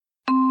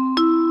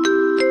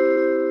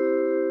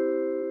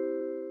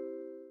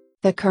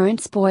The current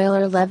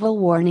spoiler level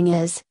warning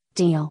is,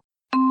 deal.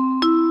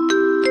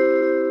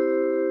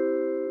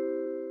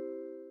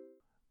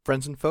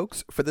 Friends and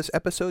folks, for this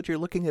episode, you're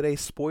looking at a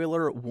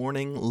spoiler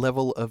warning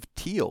level of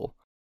teal.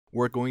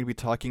 We're going to be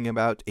talking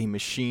about a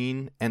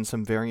machine and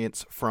some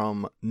variants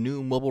from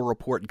New Mobile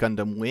Report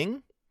Gundam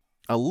Wing,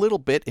 a little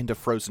bit into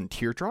Frozen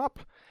Teardrop,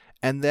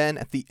 and then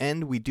at the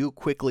end, we do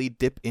quickly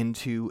dip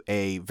into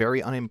a very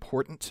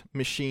unimportant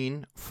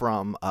machine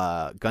from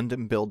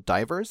Gundam Build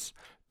Divers.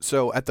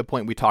 So at the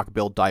point we talk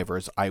Build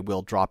Divers, I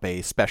will drop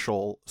a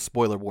special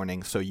spoiler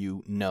warning so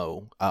you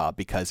know,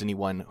 because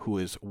anyone who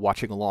is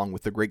watching along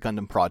with the Great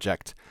Gundam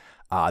Project,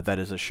 that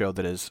is a show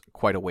that is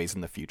quite a ways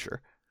in the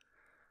future.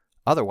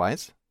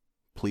 Otherwise,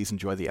 please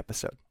enjoy the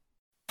episode.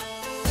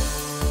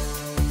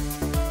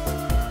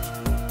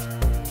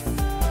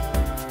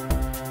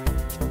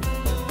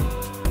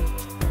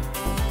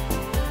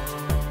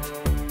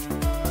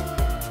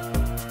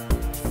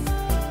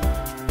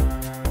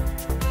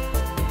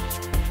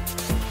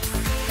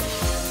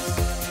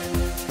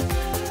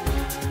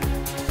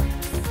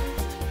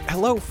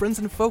 Hello, friends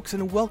and folks,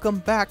 and welcome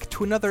back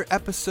to another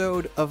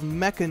episode of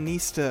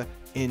Mechanista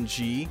in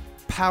G,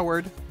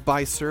 powered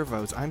by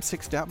servos. I'm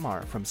Six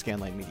Datmar from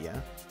Scanline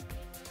Media.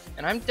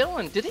 And I'm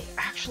Dylan. Did they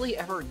actually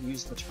ever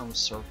use the term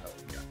servo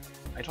in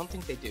Gundam? I don't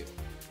think they do.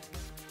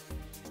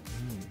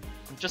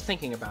 I'm just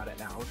thinking about it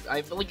now.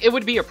 I feel like it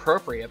would be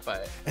appropriate,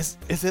 but...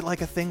 Is it like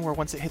a thing where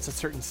once it hits a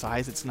certain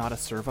size, it's not a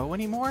servo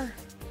anymore?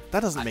 That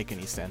doesn't make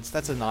any sense.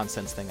 That's a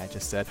nonsense thing I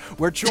just said.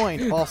 We're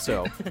joined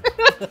also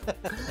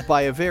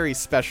by a very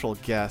special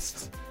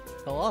guest.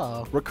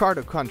 Hello.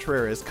 Ricardo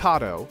Contreras,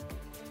 Kato.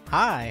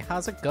 Hi,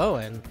 how's it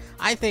going?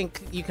 I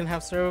think you can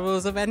have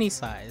servos of any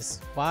size.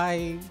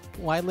 Why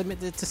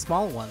limit it to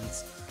small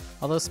ones?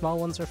 Although small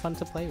ones are fun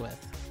to play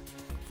with.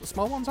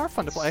 Small ones are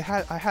fun to play.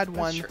 I had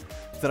one true.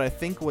 that I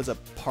think was a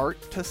part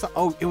to some.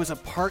 Oh, it was a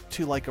part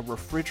to like a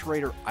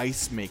refrigerator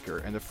ice maker,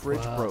 and the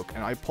fridge broke,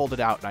 and I pulled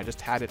it out, and I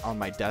just had it on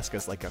my desk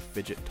as like a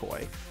fidget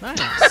toy.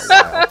 Nice.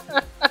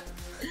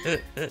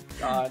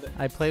 God.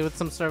 I played with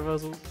some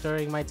servos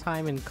during my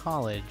time in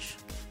college.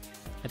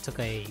 I took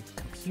a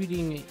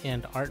computing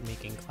and art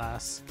making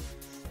class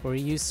where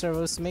we used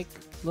servos to make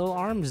little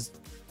arms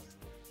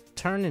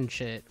turn and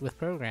shit with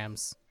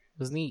programs. It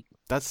was neat.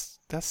 That's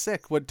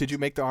sick. What did you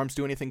make the arms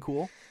do anything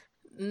cool?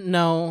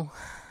 No.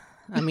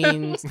 I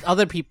mean,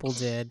 other people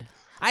did.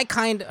 I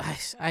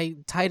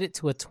tied it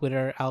to a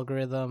Twitter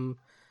algorithm.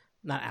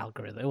 Not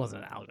algorithm. It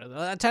wasn't an algorithm.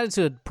 I tied it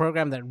to a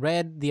program that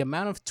read the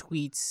amount of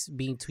tweets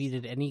being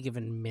tweeted any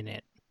given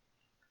minute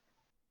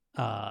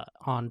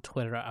on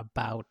Twitter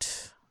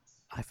about,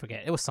 I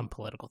forget, it was some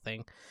political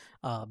thing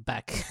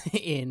back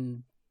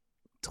in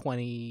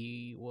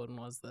when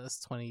was this?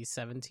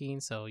 2017.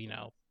 So, you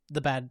know, the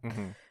bad,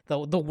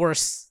 the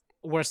worst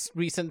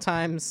recent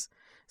times.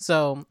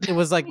 So it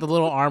was like the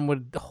little arm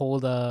would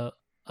hold a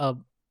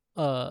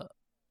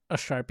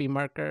Sharpie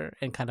marker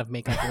and kind of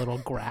make like a little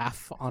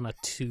graph on a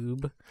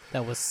tube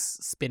that was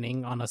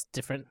spinning on a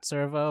different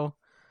servo.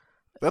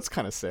 That's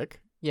kind of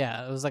sick.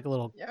 Yeah, it was like a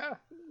little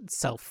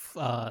self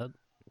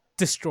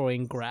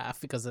destroying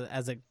graph because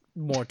as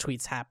more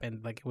tweets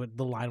happened, like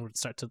the line would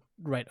start to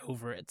write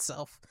over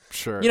itself.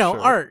 Sure, you know,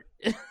 sure. art.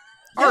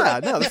 Yeah,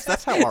 no,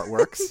 that's how art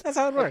works. That's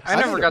how it works. I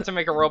never got to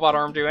make a robot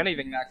arm do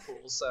anything that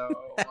cool, so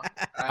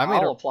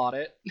I'll applaud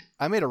it.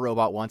 I made a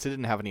robot once. It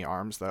didn't have any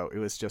arms, though. It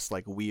was just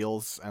like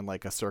wheels and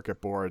like a circuit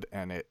board,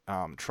 and it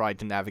tried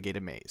to navigate a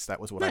maze. That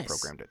was what I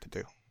programmed it to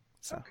do.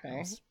 So okay. that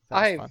was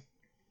I've fun.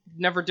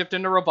 never dipped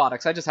into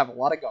robotics. I just have a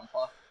lot of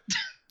Gunpla.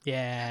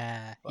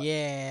 Yeah.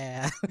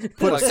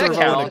 Put a Like, that servo in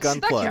a counts.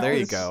 That gunpla. There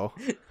you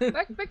counts. go.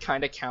 That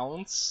kind of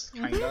counts.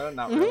 Kinda,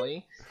 not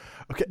really.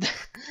 Okay,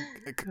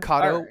 Kato,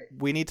 All right.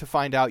 we need to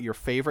find out your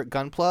favorite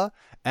gunpla,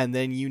 and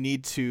then you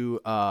need to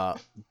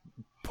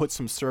put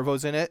some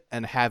servos in it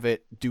and have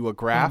it do a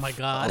graph Oh my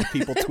God. of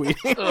people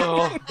tweeting.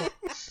 Oh.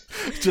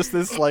 Just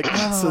this like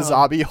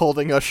Sazabi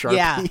holding a Sharpie.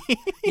 Yeah.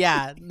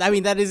 Yeah. I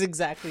mean, that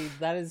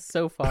is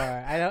so far.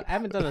 I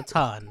haven't done a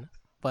ton,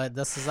 but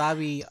the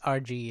Sazabi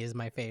RG is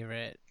my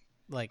favorite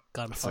like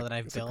gunpla that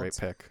I've built. It's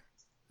a great pick.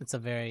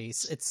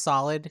 It's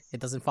solid. It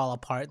doesn't fall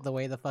apart the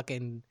way the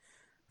fucking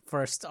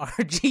first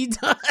RG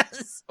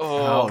does.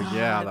 Oh God.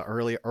 yeah, the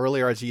early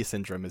RG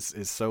syndrome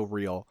is so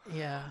real.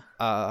 Yeah.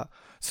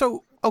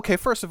 So okay,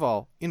 first of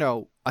all, you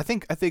know, I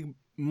think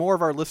more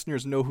of our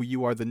listeners know who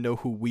you are than know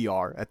who we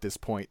are at this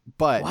point.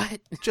 But What?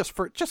 just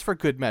for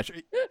good measure,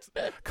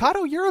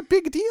 Kato, you're a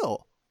big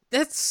deal.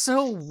 That's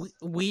so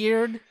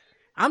weird.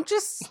 I'm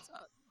just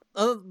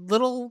a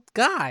little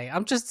guy.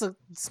 I'm just a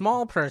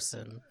small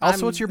person.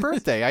 Also, it's your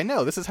birthday. I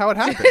know. This is how it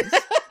happens.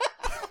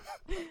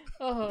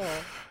 Oh.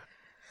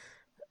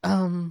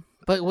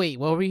 But wait,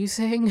 what were you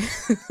saying?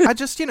 I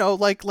just, you know,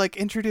 like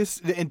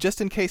introduce, and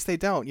just in case they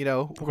don't, you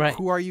know, Right.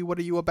 Who are you? What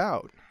are you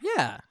about?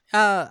 Yeah.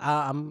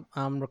 I'm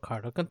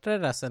Ricardo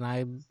Contreras, and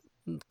I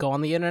go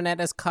on the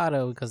internet as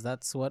Kato because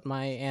that's what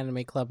my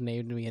anime club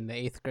named me in the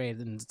 8th grade,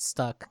 and it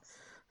stuck.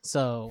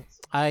 So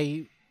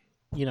I,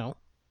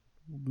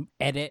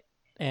 edit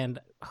and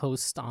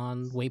host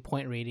on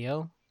Waypoint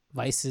Radio,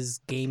 Vice's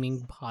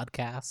gaming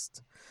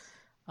podcast,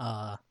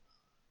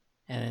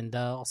 and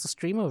also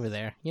stream over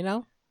there. You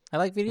know, I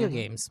like video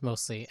games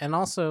mostly, and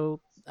also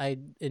I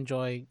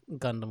enjoy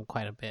Gundam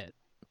quite a bit,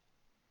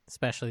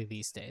 especially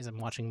these days. I'm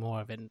watching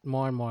more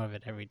and more of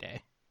it every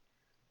day.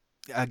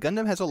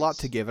 Gundam has a lot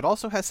to give. It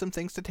also has some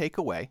things to take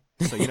away,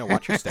 so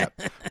watch your step.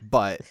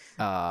 But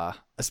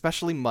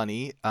especially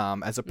money.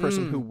 As a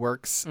person who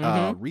works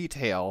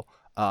retail,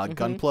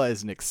 Gunpla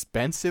is an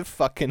expensive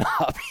fucking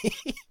hobby.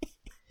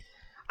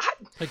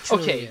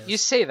 Okay, you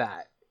say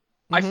that.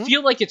 I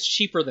feel like it's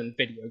cheaper than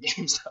video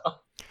games, though.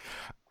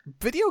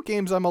 Video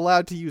games I'm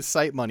allowed to use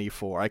site money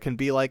for. I can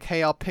be like,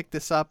 hey, I'll pick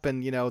this up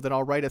and, then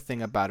I'll write a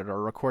thing about it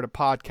or record a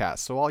podcast.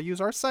 So I'll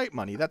use our site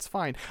money. That's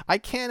fine. I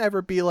can't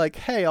ever be like,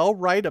 hey, I'll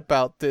write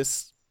about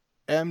this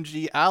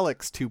MG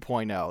Alex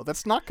 2.0.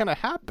 That's not going to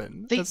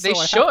happen. They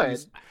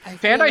should.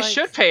 Bandai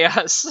should pay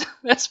us.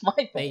 That's my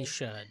thing. They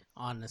should,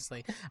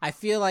 honestly. I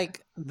feel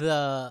like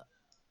the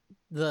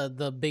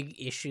big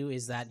issue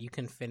is that you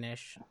can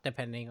finish,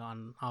 depending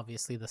on,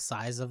 obviously, the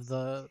size of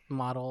the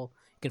model,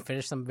 you can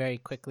finish them very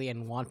quickly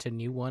and want a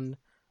new one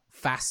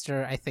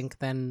faster, I think,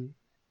 than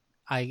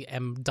I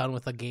am done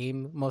with a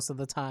game most of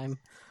the time.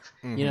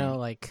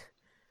 Like,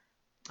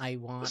 I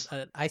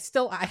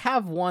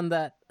have one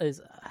that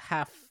is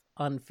half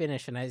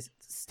unfinished, and I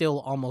still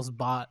almost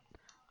bought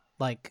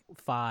like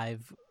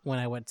 5 when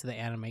I went to the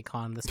anime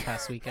con this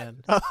past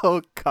weekend.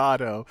 Oh,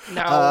 Kato.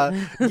 No.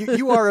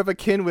 You are of a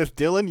kin with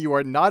Dylan. You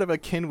are not of a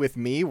kin with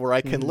me, where I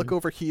can look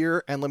over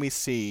here and let me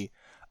see.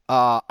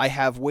 I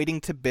have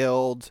waiting to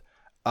build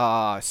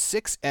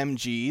 6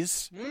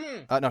 MGs.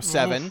 No,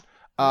 7.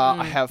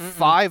 I have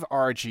 5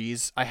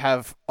 RGs. I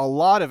have a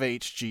lot of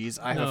HGs.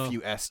 I have a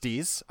few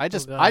SDs. I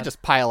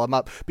just pile them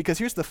up, because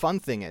here's the fun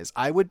thing is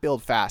I would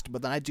build fast,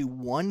 but then I do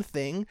one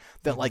thing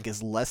that like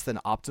is less than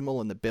optimal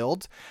in the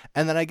build,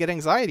 and then I get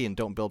anxiety and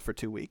don't build for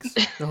 2 weeks.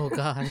 Oh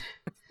God.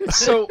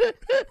 So,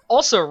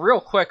 also real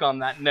quick on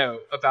that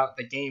note about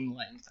the game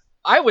length,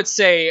 I would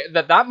say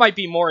that might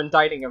be more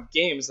indicting of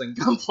games than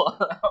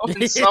Gunpla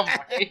in some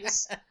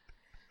ways.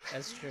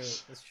 That's true.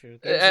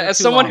 As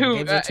someone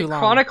who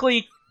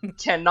chronically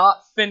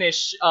cannot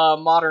finish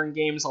modern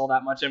games all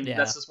that much, and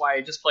that's just why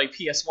I just play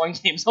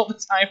PS1 games all the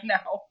time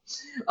now.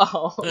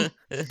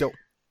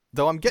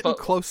 Though I'm getting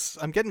close.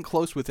 I'm getting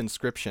close with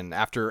Inscription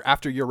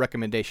after your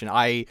recommendation.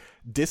 I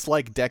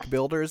dislike deck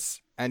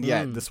builders, and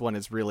this one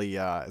is really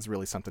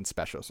something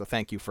special. So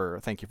thank you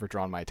for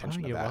drawing my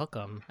attention to that. You're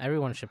welcome.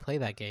 Everyone should play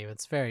that game.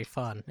 It's very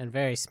fun and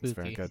very spooky. It's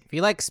very good. If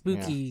you like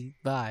spooky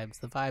vibes,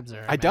 the vibes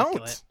are.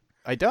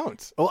 I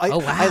don't. Oh,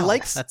 wow. I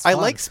like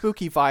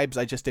spooky vibes.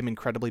 I just am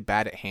incredibly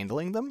bad at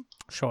handling them.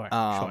 Sure.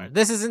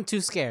 This isn't too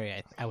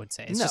scary. I would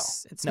say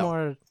it's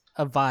more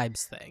a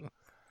vibes thing.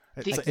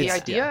 The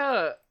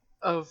idea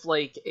of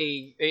like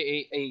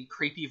a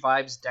creepy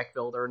vibes deck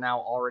builder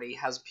now already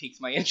has piqued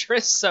my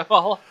interest, so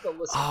I'll have to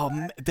listen.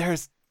 Oh,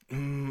 there's.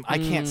 I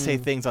can't say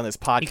things on this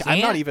podcast.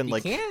 I'm not even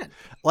like. Can't.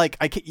 Like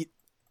I can't.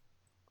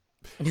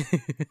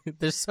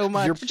 There's so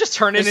much. You're just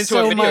turning into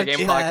a video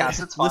game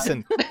podcast. It's fine.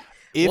 Listen.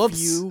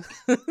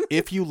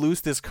 If you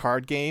lose this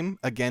card game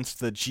against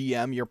the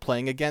GM you're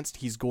playing against,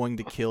 he's going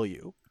to kill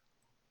you.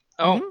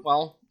 Oh,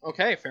 well,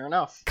 okay, fair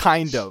enough.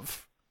 Kind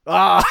of.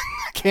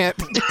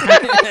 Can't.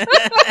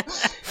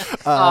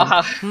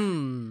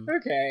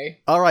 Okay.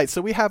 All right, so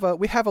we have a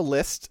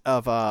list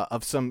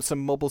of some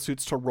mobile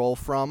suits to roll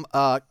from.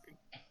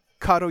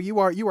 Kato, you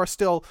are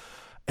still,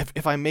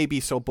 if I may be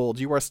so bold,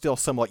 you are still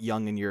somewhat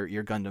young in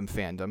your Gundam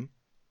fandom.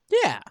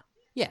 Yeah.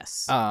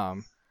 Yes.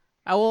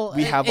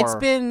 It's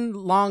been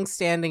long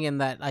standing in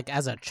that, like,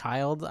 as a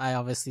child, I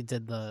obviously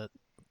did the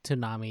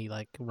Toonami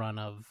like run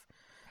of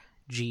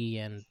G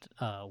and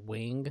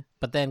Wing,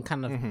 but then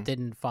kind of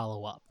didn't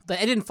follow up.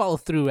 I didn't follow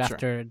through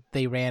after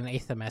they ran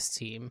 8th MS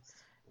Team.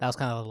 That was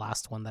kind of the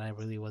last one that I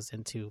really was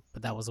into,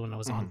 but that was when it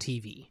was on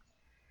TV.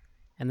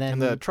 And then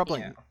the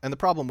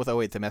problem with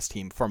 08th MS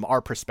Team, from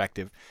our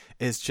perspective,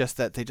 is just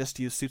that they just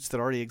use suits that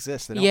already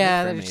exist. They don't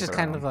it's just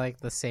kind of like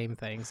the same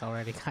things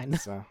already, kind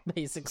of,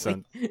 basically.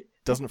 So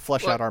doesn't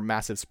flesh out our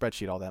massive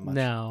spreadsheet all that much.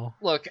 No.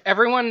 Look,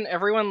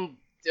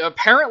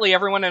 apparently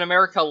everyone in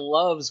America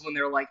loves when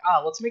they're like,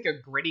 let's make a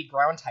gritty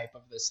ground type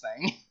of this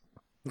thing.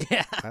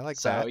 Yeah. I like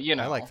that.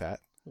 I like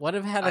that. What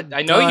if it had a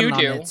I know gun you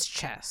do. on its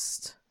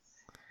chest?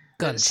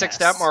 Gun Six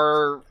chest. Step,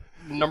 our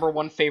number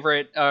one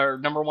favorite,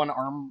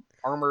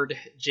 armored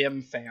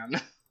gym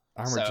fan.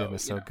 Armored Gym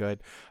is so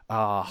good.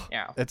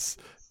 Yeah. This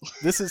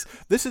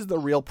is the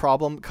real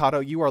problem,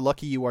 Kato. You are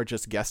lucky you are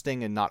just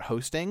guesting and not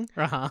hosting,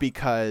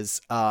 because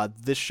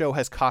this show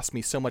has cost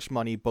me so much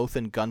money, both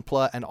in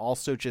Gunpla and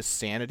also just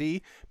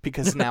sanity,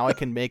 because now I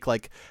can make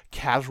like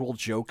casual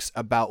jokes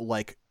about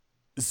like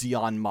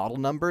Xeon model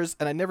numbers,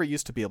 and I never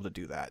used to be able to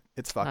do that.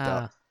 It's fucked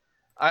up.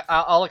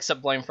 I'll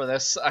accept blame for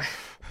this.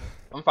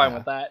 I'm fine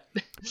with that.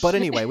 But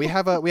anyway, we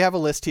have a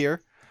list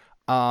here.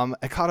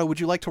 Kato, would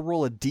you like to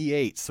roll a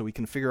D8 so we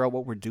can figure out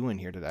what we're doing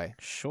here today?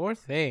 Sure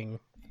thing.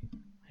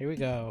 Here we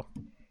go.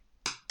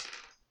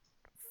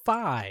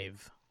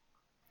 5.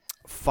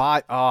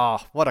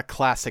 what a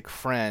classic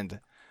friend.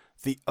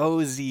 The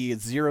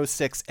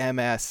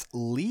OZ-06MS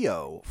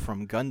Leo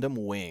from Gundam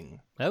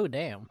Wing. Oh,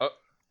 damn.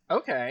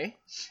 Okay.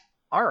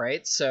 All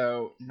right,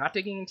 so not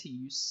digging into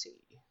UC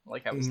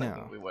like I was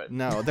thinking we would.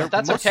 No,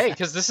 that's okay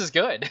because this is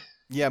good.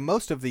 Yeah,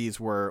 most of these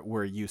were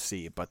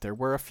UC, but there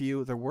were a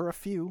few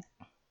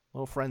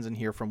little friends in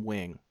here from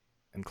Wing,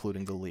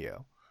 including the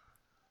Leo.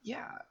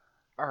 Yeah.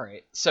 All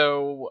right.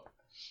 So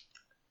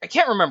I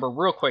can't remember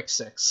real quick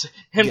 6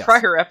 in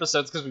prior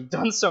episodes because we've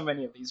done so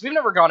many of these. We've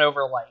never gone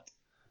over like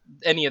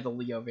any of the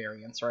Leo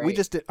variants, right? We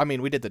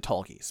did the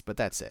talkies, but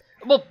that's it.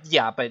 Well,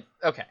 yeah, but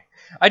okay.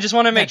 I just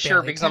want to make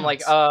sure because I'm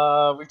like,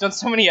 we've done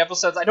so many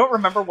episodes. I don't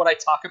remember what I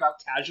talk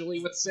about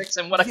casually with 6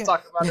 and what I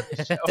talk about in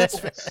the show.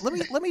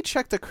 Let me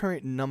check the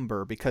current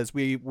number because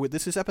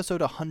this is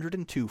episode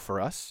 102 for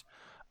us.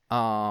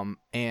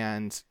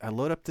 And I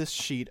load up this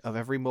sheet of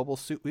every mobile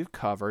suit we've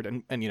covered,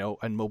 and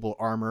mobile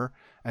armor,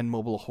 and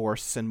mobile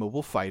horse, and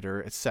mobile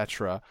fighter,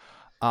 etc.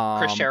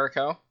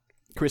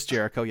 Chris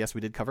Jericho, yes, we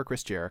did cover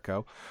Chris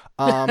Jericho.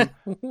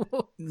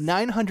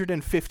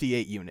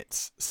 958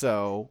 units.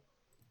 So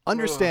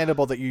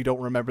understandable that you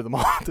don't remember them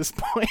all at this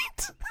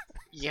point.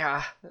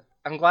 Yeah,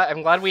 I'm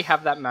glad we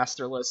have that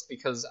master list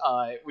because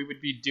we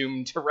would be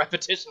doomed to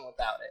repetition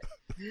without it.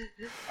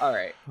 All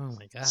right. Oh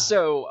my god.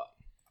 So,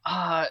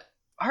 all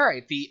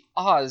right, the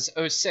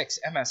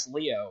OZ-06MS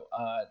Leo.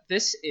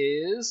 This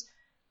is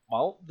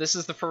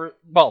the first.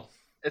 Well,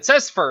 it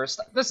says first.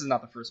 This is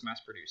not the first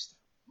mass-produced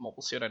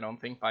mobile suit, I don't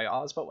think, by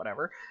Oz, but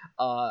whatever.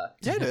 Yeah,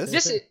 it is.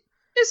 Is it?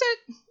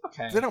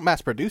 Okay. They don't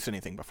mass-produce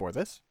anything before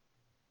this.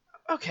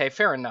 Okay,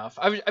 fair enough.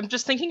 I'm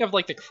just thinking of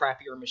like the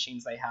crappier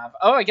machines they have.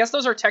 Oh, I guess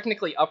those are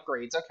technically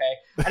upgrades. Okay,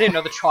 I didn't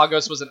know the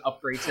Tragos was an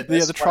upgrade to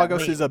this. Yeah, the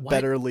Tragos is a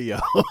better Leo.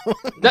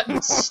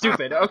 That's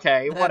stupid.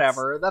 Okay,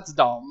 whatever. That's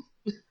dumb.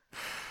 It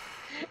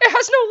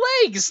has no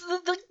legs.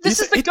 This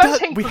is the gun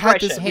tank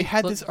progression. We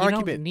had this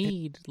argument. You don't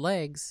need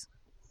legs.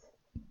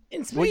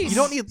 In space. Well, you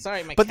don't need.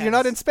 Sorry, my but you're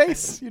not in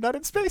space. You're not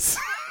in space.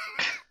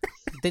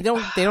 They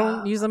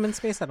don't use them in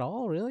space at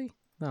all, really?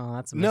 No,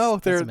 that's a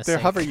they're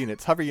hover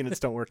units. Hover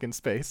units don't work in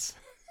space.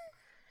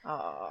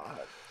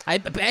 I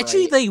bet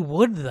you they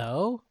would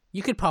though.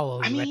 You could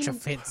probably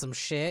retrofit some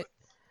shit.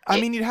 I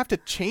mean, you'd have to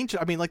change it.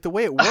 I mean, like the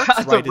way it works,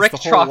 the right? Rick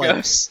is the whole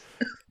Tragos.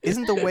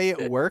 Isn't the way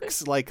it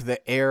works like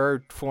the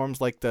air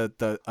forms like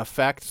the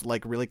effect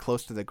like really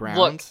close to the ground?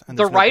 Look, and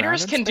the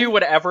writers can do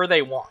whatever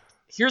they want.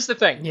 Here's the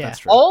thing. Yeah. That's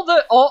true. All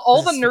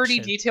the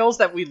nerdy details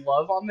that we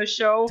love on this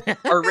show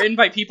are written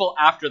by people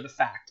after the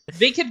fact.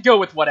 They could go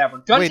with whatever.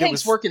 Gun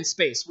tanks work in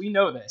space. We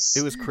know this.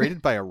 It was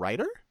created by a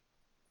writer?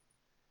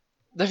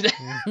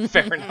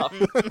 Fair enough.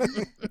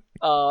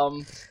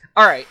 All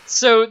right.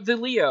 So the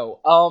Leo.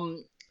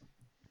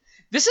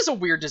 This is a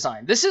weird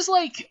design. This is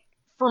like,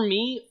 for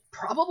me,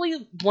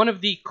 probably one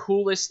of the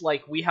coolest,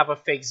 like, we have a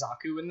fake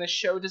Zaku in this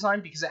show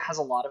design because it has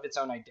a lot of its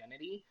own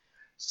identity.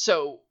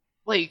 So,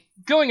 like,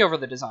 going over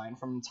the design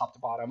from top to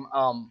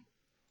bottom,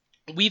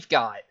 we've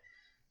got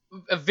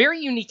a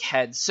very unique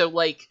head. So,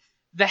 like,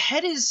 the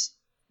head is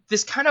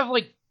this kind of,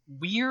 like,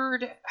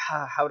 weird,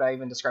 how would I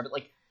even describe it?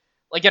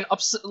 Like an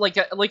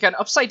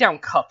upside down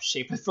cup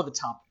shape for the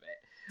top of it.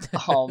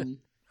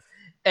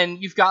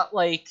 And you've got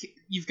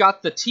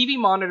the TV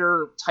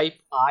monitor type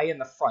eye in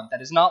the front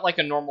that is not like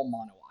a normal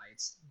mono eye.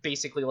 It's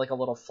basically like a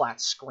little flat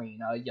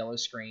screen, a yellow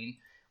screen.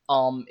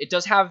 It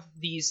does have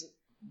these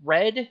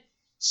red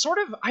sort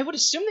of, I would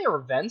assume they are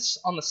vents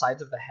on the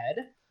sides of the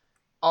head,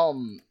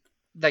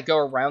 that go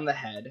around the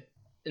head.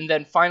 And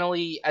then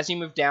finally, as you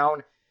move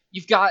down,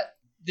 you've got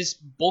this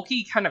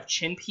bulky kind of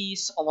chin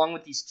piece along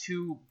with these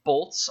two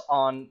bolts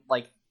on,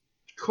 like,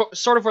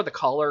 sort of where the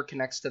collar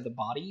connects to the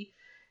body.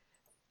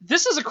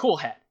 This is a cool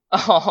head.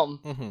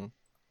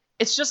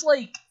 It's just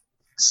like,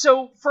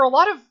 so for a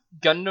lot of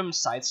Gundam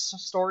side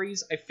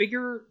stories, I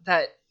figure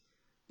that,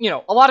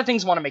 a lot of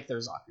things want to make their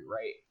Zaku,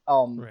 right?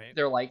 Right.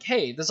 They're like,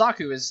 hey, the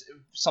Zaku is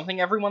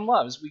something everyone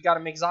loves. We got to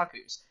make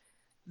Zakus.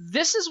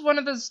 This is one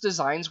of those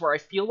designs where I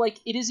feel like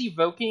it is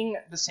evoking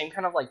the same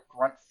kind of like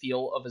grunt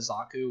feel of a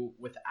Zaku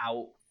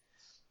without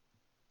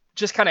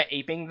just kind of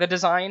aping the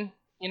design,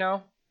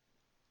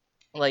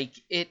 Like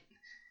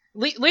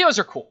Leos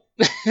are cool,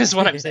 is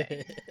what I'm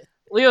saying.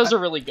 Leos are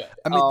really good.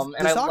 I mean,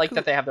 and I like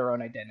that they have their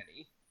own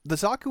identity. The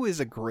Zaku is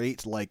a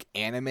great like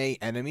anime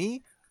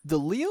enemy. The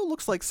Leo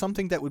looks like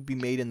something that would be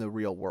made in the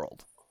real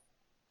world.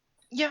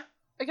 Yeah,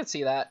 I can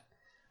see that.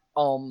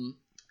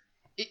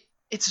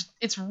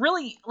 It's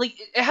really like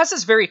it has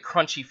this very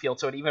crunchy feel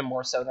to it, even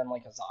more so than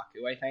like a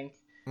Zaku, I think.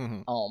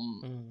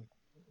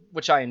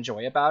 Which I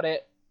enjoy about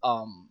it.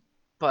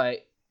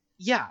 But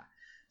yeah.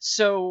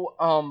 So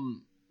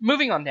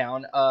moving on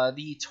down,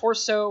 the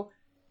torso,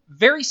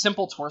 very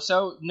simple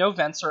torso, no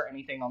vents or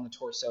anything on the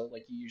torso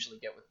like you usually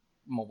get with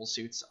mobile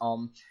suits.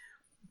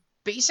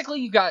 Basically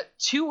you got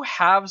two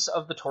halves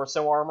of the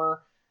torso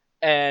armor.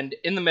 And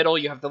in the middle,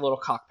 you have the little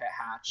cockpit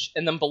hatch.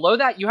 And then below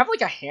that, you have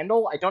like a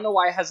handle. I don't know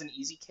why it has an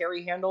easy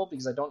carry handle,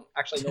 because I don't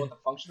actually know what the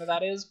function of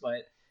that is, but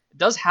it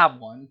does have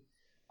one.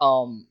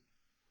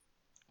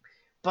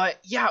 But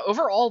yeah,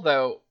 overall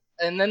though,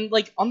 and then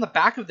like on the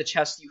back of the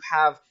chest you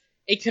have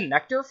a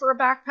connector for a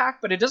backpack,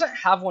 but it doesn't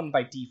have one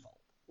by default.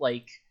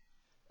 Like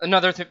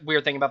another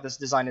weird thing about this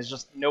design is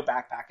just no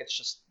backpack. It's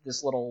just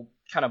this little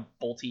kind of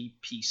bolty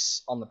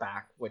piece on the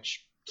back,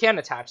 which can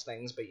attach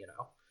things, but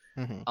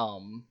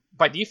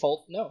by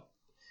default, no.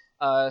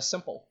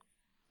 Simple.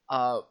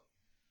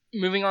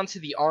 Moving on to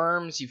the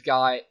arms, you've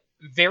got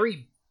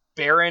very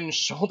barren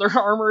shoulder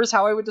armor is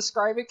how I would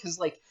describe it, because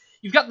like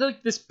you've got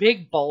this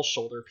big ball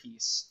shoulder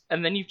piece,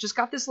 and then you've just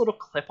got this little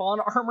clip-on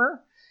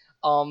armor,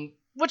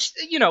 which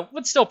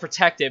would still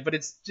protect it, but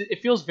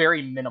it feels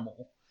very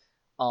minimal,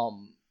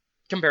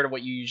 compared to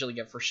what you usually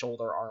get for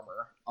shoulder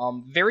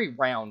armor. Very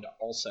round,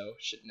 also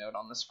should note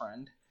on this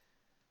friend.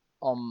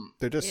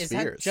 They're just is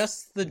spheres. That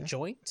just the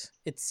joint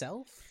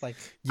itself? Like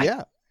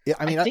yeah.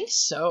 I mean, I think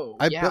so.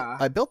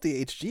 I built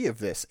the HG of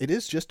this. It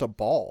is just a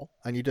ball,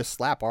 and you just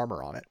slap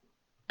armor on it.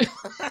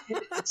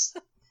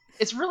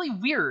 It's really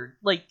weird,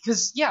 like,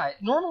 because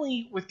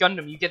normally with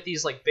Gundam you get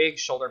these like big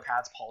shoulder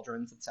pads,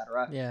 pauldrons,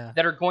 etc.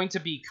 That are going to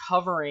be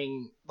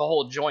covering the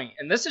whole joint,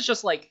 and this is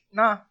just like,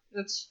 nah,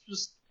 it's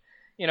just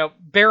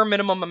bare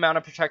minimum amount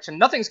of protection.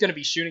 Nothing's going to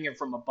be shooting it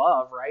from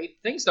above, right?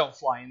 Things don't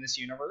fly in this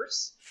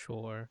universe.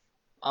 Sure.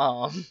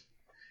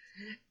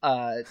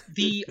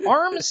 The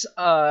arms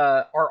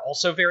are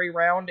also very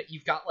round.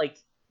 You've got like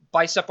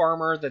bicep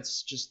armor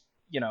that's just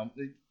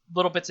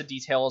little bits of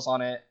details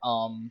on it.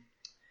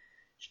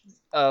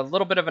 A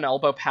little bit of an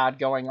elbow pad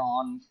going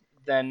on.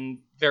 Then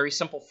very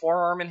simple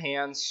forearm and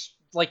hands.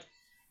 Like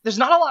there's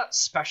not a lot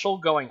special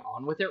going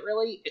on with it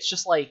really. It's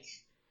just like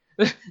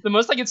the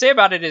most I can say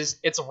about it is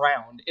it's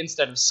round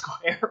instead of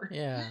square.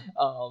 Yeah.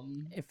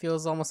 It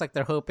feels almost like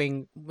they're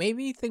hoping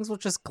maybe things will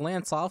just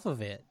glance off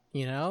of it,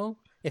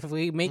 If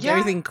we make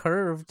everything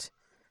curved,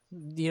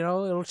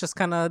 it'll just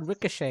kind of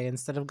ricochet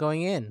instead of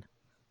going in.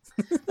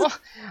 Well,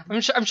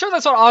 I'm sure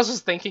that's what Oz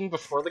was thinking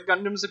before the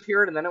Gundams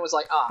appeared, and then it was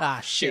like,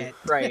 shit,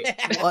 right.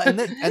 Well, and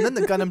then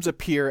the Gundams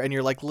appear, and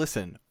you're like,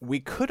 listen,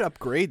 we could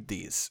upgrade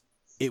these.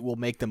 It will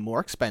make them more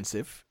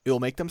expensive. It will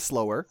make them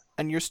slower,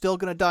 and you're still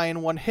gonna die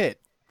in one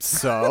hit.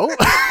 So,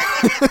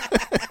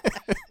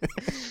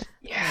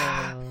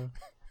 yeah.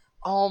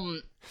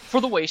 For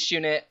the waist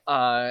unit,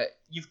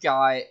 you've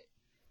got.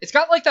 It's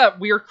got like that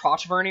weird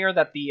crotch vernier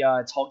that the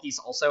Tallgeese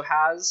also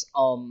has.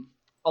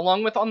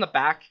 Along with on the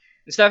back,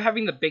 instead of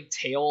having the big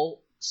tail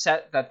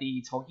set that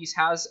the Tallgeese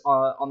has,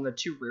 on the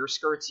two rear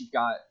skirts, you've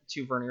got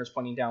two verniers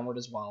pointing downward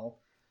as well.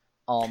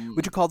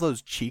 Would you call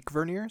those cheek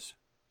verniers?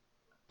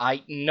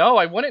 No,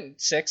 I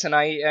wouldn't, Six, and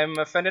I am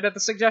offended at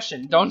the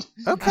suggestion. Don't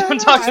talk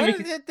to me.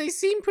 They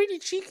seem pretty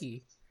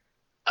cheeky.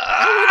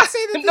 I would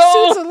say that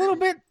the suit's a little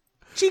bit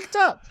cheeked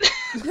up.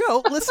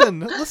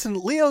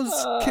 Listen,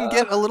 Leos can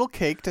get a little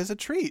caked as a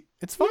treat.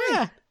 It's fine.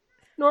 Yeah.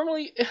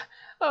 Normally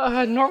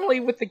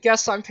with the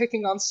guests I'm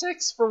picking on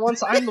Six, for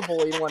once I'm the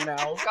bullied one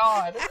now.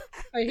 God,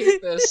 I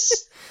hate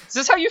this. Is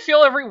this how you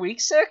feel every week,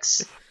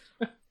 Six?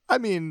 I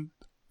mean,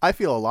 I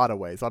feel a lot of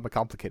ways. I'm a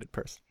complicated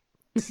person.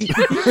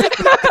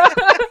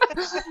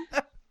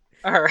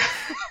 Alright.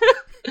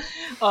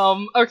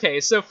 Okay,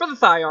 so for the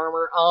thigh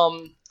armor,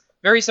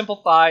 very simple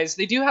thighs.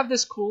 They do have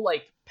this cool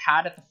like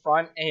pad at the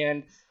front,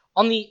 and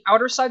on the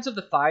outer sides of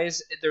the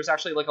thighs there's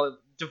actually like a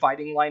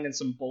dividing line and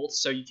some bolts,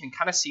 so you can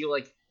kind of see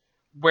like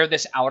where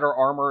this outer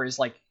armor is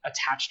like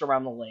attached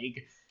around the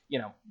leg.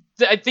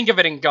 I think of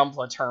it in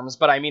Gunpla terms,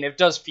 but I mean it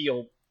does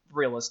feel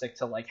realistic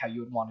to like how you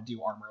would want to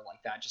do armor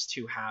like that, just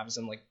two halves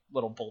and like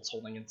little bolts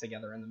holding it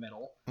together in the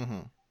middle.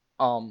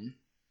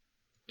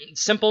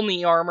 Simple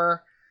knee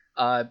armor.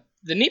 The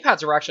knee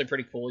pads are actually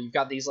pretty cool. You've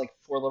got these like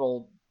four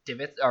little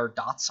divots or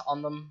dots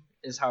on them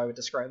is how I would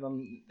describe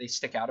them. They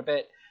stick out a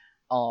bit.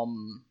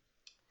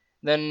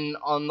 Then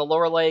on the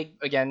lower leg,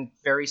 again,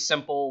 very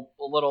simple.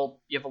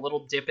 You have a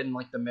little dip in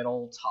like the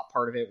middle top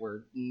part of it,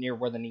 near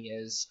where the knee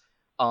is.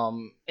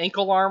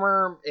 Ankle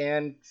armor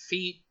and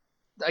feet.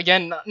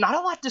 Again, not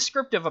a lot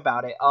descriptive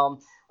about it.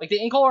 Like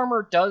the ankle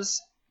armor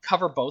does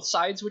cover both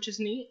sides, which is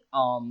neat.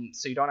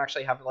 So you don't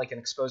actually have like an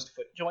exposed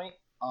foot joint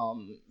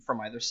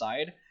from either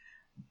side.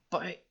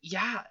 But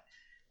yeah,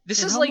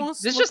 this is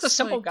just a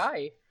simple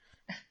guy.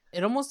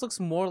 It almost looks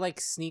more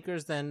like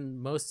sneakers than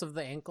most of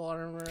the ankle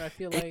armor, I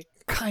feel like.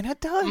 It kind of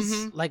does.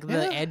 Mm-hmm. Like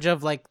the edge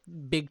of like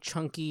big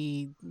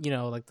chunky,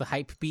 like the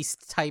hype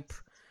beast type,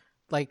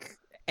 like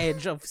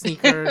edge of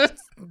sneaker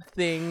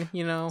thing,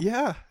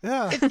 Yeah.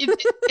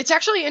 It's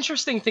actually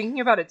interesting thinking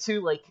about it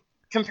too, like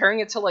comparing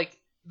it to like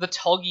the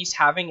Tallgeese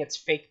having its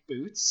fake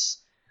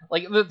boots.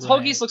 Like the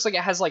Tallgeese looks like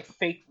it has like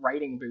fake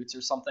riding boots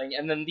or something,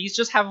 and then these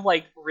just have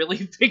like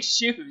really big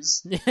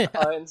shoes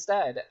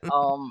instead.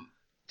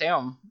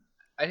 Damn.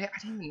 I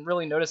didn't even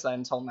really notice that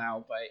until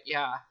now, but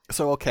yeah.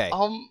 So okay.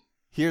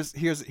 Here's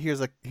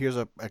a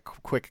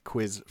quick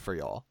quiz for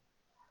y'all.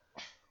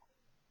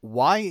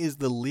 Why is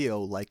the Leo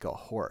like a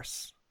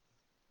horse?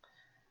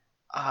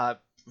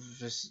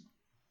 Just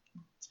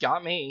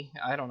got me.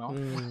 I don't know.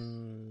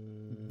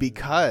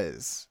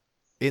 Because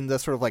in the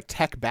sort of like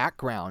tech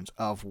background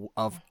of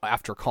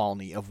After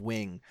Colony of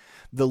Wing,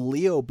 the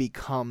Leo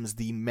becomes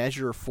the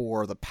measure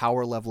for the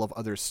power level of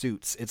other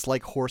suits. It's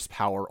like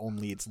horsepower,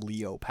 only it's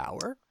Leo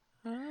power.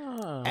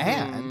 Oh.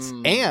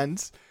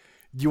 And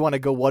you want to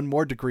go one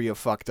more degree of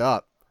fucked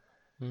up.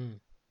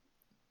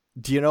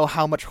 Do you know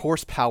how much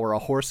horsepower a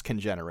horse can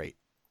generate?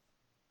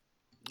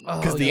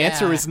 Because the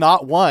answer is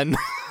not 1.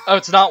 Oh,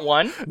 it's not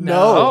 1?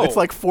 No, it's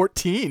like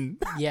 14.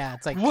 Yeah,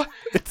 it's like what?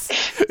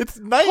 It's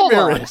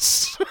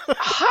nightmarish.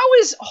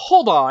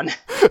 Hold on.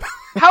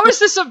 How is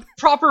this a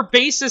proper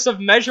basis of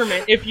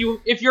measurement if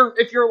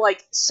your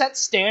like set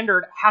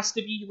standard has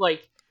to be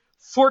like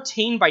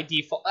 14 by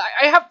default?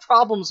 I have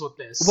problems with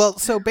this. Well,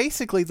 so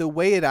basically the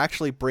way it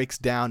actually breaks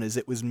down is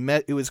it was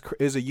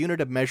a unit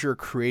of measure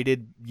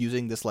created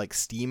using this like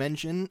steam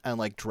engine and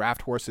like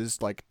draft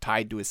horses like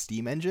tied to a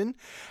steam engine,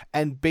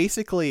 and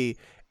basically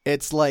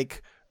it's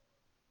like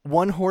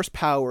 1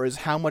 horsepower is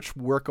how much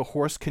work a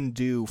horse can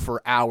do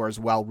for hours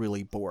while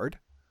really bored.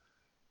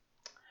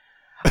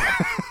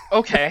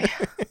 Okay.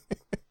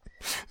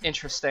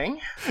 Interesting.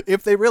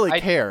 If they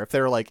really care, if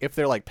they're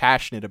like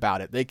passionate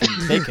about it, they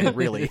can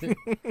really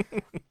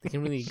they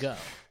can really go.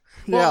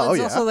 Well,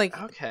 it's also like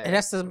okay. It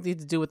has something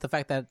to do with the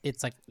fact that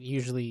it's like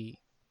usually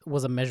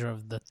was a measure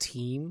of the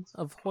team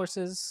of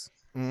horses.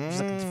 Which is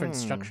like a different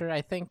structure,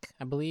 I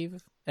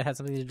believe. It had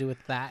something to do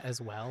with that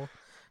as well.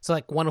 So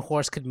like 1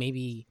 horse could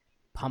maybe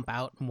pump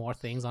out more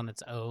things on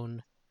its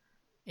own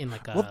in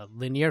like a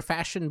linear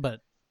fashion,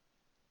 but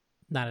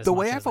not as the much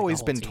way as, I've like, always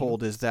the whole been team.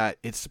 told is that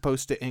it's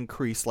supposed to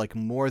increase like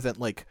more than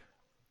like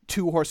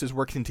 2 horses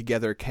working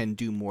together can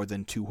do more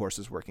than 2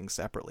 horses working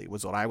separately,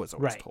 was what I was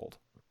always told.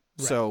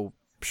 Right. So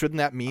shouldn't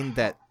that mean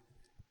that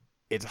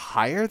it's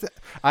higher?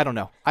 I don't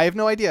know. I have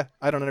no idea.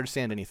 I don't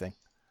understand anything.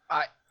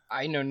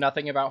 I know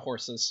nothing about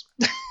horses.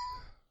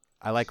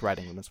 I like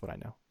riding them. That's what I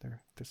know. They're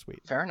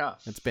sweet. Fair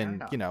enough. It's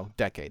been,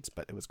 decades,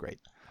 but it was great.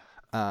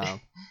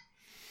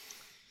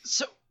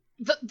 So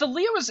the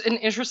Leo is an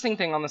interesting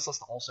thing on this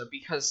list also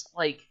because,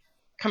 like,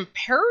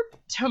 compared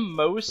to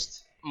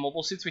most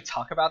mobile suits we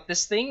talk about,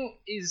 this thing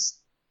is,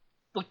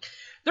 like,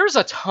 there's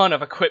a ton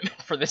of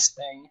equipment for this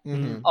thing.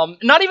 Mm-hmm.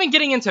 Not even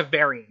getting into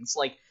variants.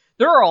 Like,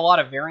 there are a lot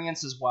of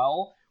variants as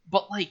well,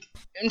 but, like,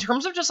 in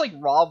terms of just, like,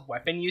 raw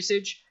weapon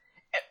usage,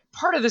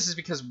 part of this is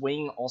because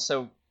Wing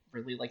also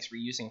really likes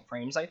reusing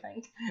frames, I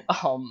think.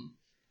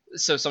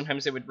 So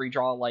sometimes they would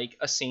redraw like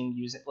a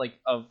scene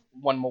of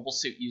one mobile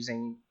suit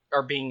using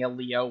or being a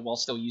Leo while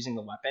still using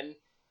the weapon.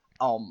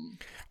 Oh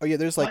yeah,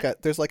 there's like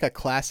a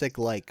classic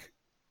like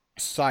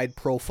side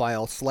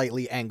profile,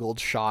 slightly angled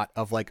shot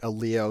of like a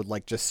Leo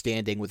like just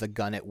standing with a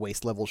gun at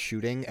waist level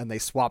shooting, and they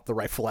swap the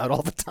rifle out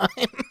all the time.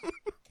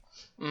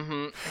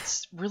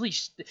 It's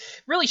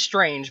really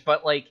strange,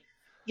 but like.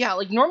 Yeah,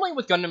 like, normally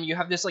with Gundam, you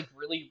have this, like,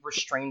 really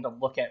restrained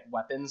look at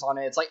weapons on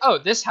it. It's like, oh,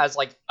 this has,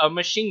 like, a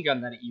machine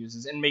gun that it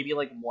uses, and maybe,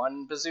 like,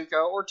 1 bazooka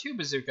or 2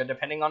 bazooka,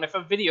 depending on if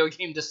a video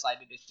game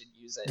decided it should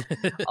use it.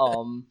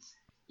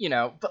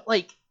 But,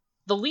 like,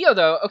 the Leo,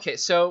 though, okay,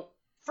 so,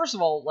 first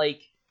of all,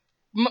 like,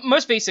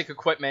 most basic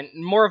equipment,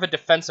 more of a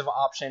defensive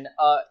option,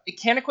 it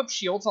can equip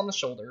shields on the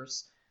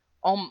shoulders.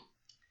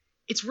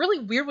 It's really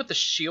weird with the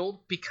shield,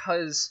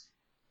 because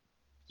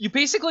you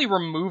basically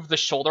remove the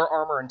shoulder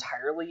armor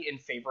entirely in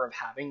favor of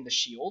having the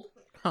shield.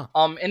 Huh.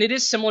 And it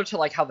is similar to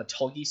like how the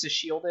Tolgis'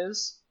 shield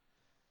is.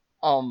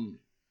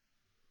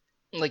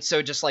 Like,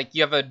 so just like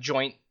you have a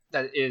joint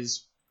that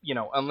is,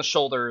 on the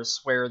shoulders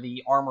where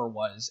the armor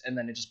was, and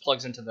then it just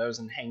plugs into those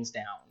and hangs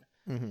down.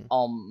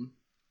 Mm-hmm.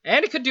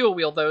 And it could dual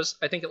wield those.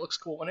 I think it looks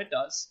cool when it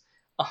does.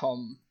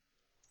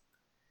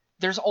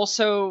 There's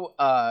also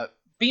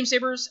beam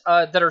sabers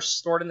that are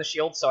stored in the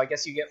shield, so I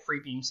guess you get free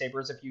beam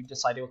sabers if you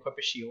decide to equip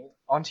a shield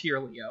onto your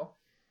Leo.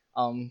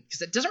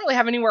 Because it doesn't really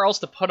have anywhere else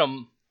to put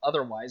them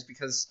otherwise,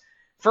 because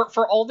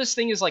for all this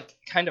thing is like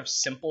kind of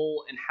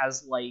simple and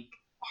has like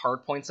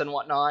hard points and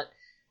whatnot,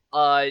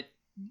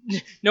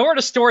 nowhere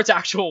to store its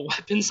actual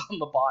weapons on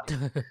the body.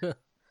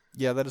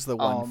 Yeah, that is the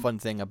one fun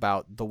thing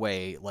about the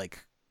way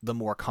like the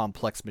more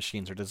complex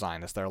machines are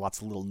designed, is there are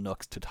lots of little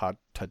nooks to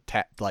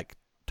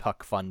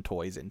tuck fun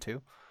toys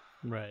into.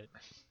 Right.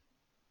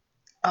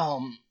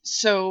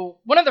 So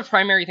one of the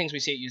primary things we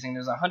see it using,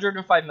 there's a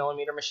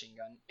 105mm machine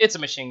gun. It's a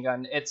machine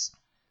gun.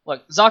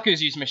 Look,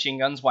 Zaku's used machine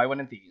guns, why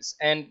wouldn't these?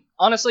 And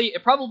honestly,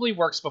 it probably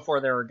works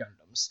before there are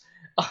Gundams.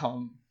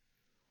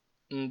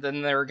 And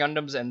then there are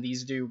Gundams, and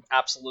these do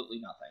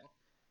absolutely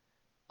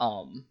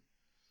nothing.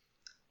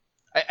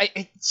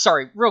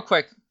 Sorry, real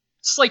quick,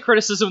 slight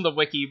criticism of the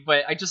wiki,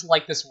 but I just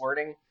like this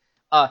wording.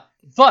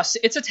 Thus,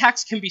 its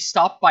attacks can be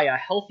stopped by a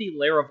healthy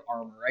layer of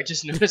armor. I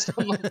just noticed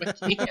on the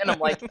wiki, and I'm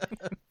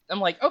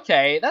like,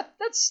 okay,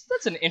 that's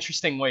an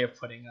interesting way of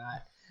putting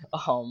that.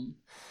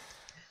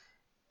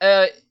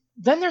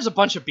 Then there's a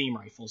bunch of beam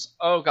rifles.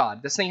 Oh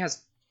god, this thing has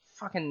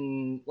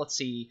fucking, let's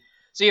see.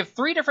 So you have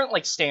 3 different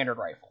like standard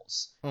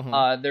rifles.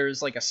 Mm-hmm.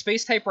 There's like a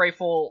space type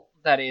rifle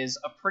that is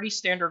a pretty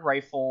standard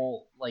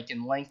rifle, like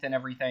in length and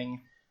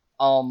everything.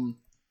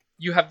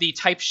 You have the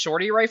type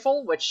shorty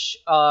rifle, which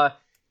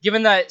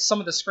given that some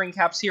of the screen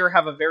caps here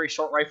have a very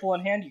short rifle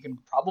in hand, you can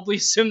probably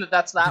assume that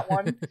that's that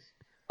one.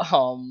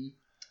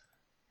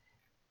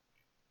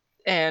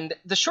 And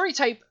the shorty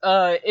type,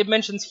 it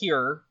mentions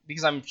here,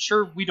 because I'm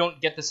sure we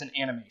don't get this in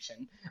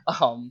animation,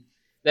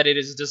 that it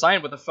is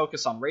designed with a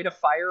focus on rate of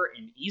fire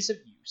and ease of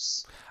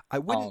use. I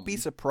wouldn't be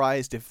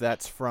surprised if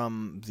that's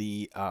from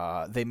the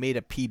they made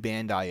a P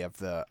Bandai of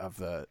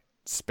the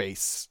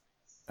space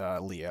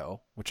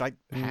Leo, which I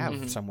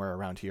have somewhere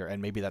around here,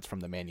 and maybe that's from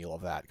the manual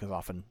of that, because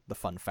often the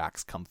fun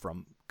facts come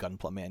from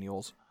Gunpla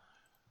manuals.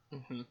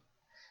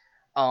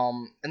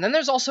 And then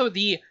there's also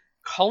the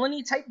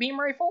Colony type beam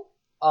rifle,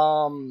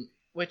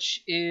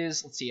 which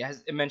is, let's see,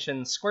 it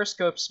mentions square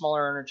scope,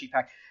 smaller energy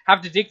pack.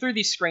 Have to dig through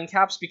these screen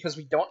caps because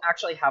we don't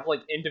actually have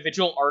like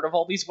individual art of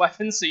all these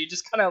weapons, so you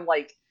just kind of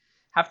like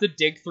have to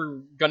dig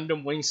through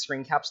Gundam Wing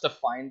screen caps to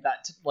find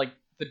that like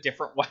the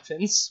different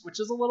weapons, which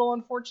is a little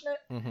unfortunate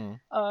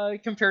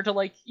compared to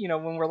like, you know,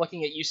 when we're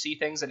looking at UC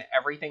things and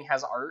everything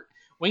has art.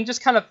 Wing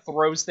just kind of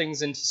throws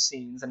things into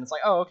scenes and it's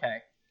like, oh,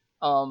 okay.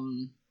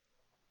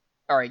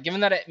 Alright,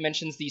 given that it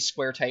mentions the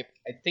square type,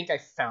 I think I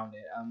found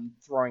it. I'm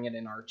throwing it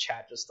in our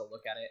chat just to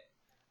look at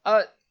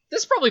it.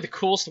 This is probably the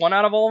coolest one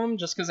out of all of them,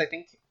 just because I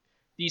think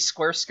the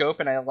square scope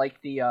and I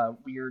like the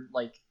weird,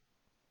 like,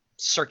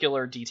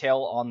 circular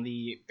detail on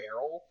the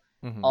barrel.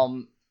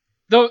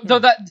 Though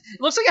that it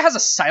looks like it has a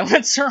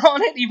silencer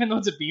on it, even though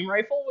it's a beam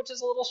rifle, which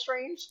is a little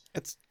strange.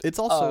 It's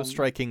also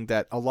striking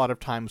that a lot of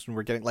times when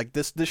we're getting like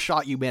this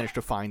shot you managed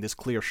to find, this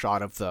clear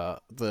shot of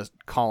the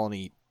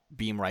Colony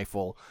beam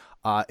rifle,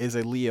 is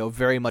a Leo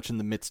very much in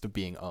the midst of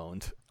being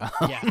owned.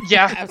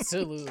 Yeah,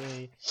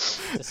 absolutely.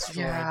 Destroyed.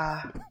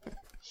 Yeah.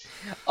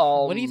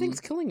 What do you think's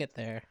killing it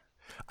there?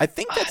 I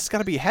think that's got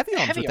to be heavy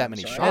arms with that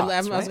many right?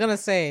 shots. I was gonna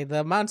say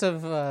the amount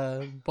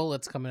of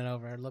bullets coming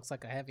over looks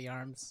like a heavy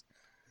arms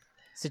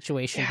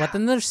situation, but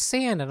then there's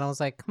sand, and I was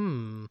like,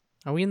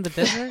 are we in the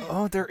desert?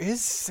 Oh, there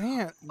is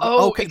sand.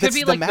 Oh, okay, it could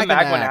be like the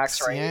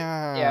Magwanax, right?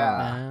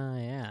 Yeah.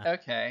 Yeah.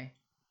 Okay.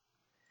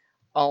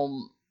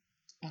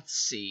 Let's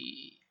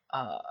see.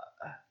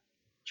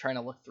 Trying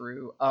to look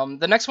through.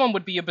 The next one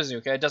would be a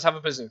bazooka. It does have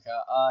a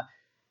bazooka.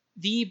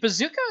 The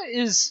bazooka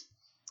is...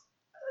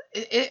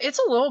 It's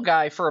a little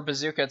guy for a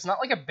bazooka. It's not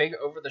like a big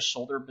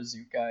over-the-shoulder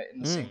bazooka in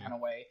the same kind of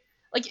way.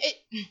 Like, it...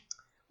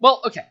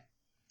 Well, okay.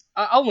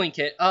 I'll link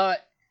it.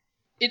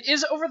 It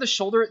is over the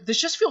shoulder. This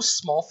just feels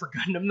small for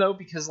Gundam, though,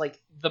 because, like,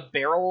 the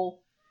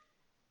barrel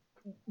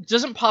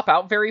doesn't pop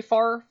out very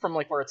far from,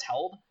 like, where it's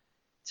held,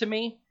 to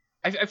me.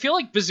 I feel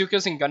like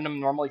bazookas in Gundam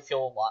normally feel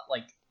a lot,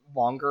 like,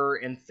 longer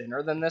and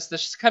thinner than this.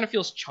 This just kind of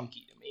feels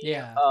chunky to me.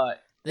 Yeah.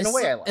 In a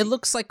way I like. It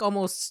looks like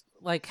almost,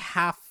 like,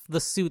 half the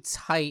suit's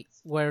height,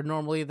 where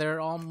normally they're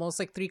almost,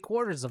 like,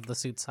 3/4 of the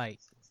suit's height.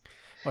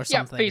 Or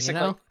something,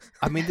 basically. You know?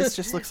 I mean, this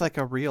just looks like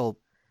a real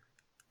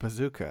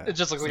bazooka. It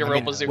just looks like a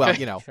real bazooka. Well,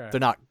 you know, Sure. they're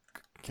not...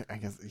 I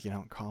guess you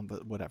don't call them,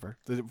 but whatever.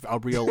 A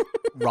real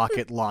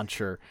rocket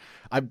launcher.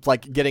 I'm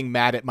like getting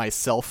mad at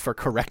myself for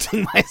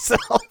correcting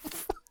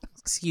myself.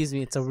 Excuse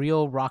me, it's a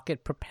real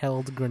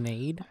rocket-propelled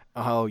grenade.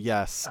 Oh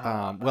yes.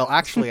 Well,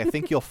 actually, I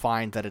think you'll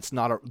find that it's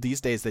not.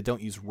 These days, they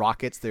don't use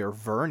rockets. They are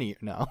vernier.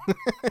 No.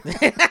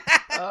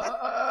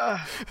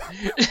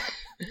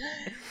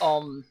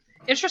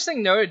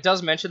 Interesting note, it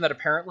does mention that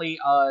apparently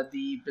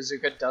the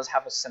bazooka does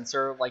have a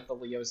sensor like the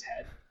Leo's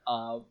head,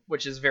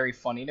 which is very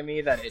funny to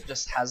me that it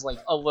just has like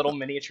a little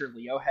miniature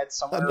Leo head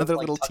somewhere. Another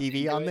like, little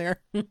TV on there.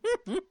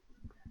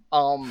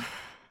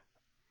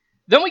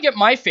 Then we get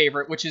my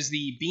favorite, which is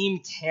the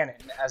beam cannon,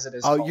 as it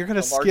is called. Oh, you're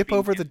gonna skip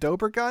over the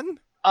Dober gun?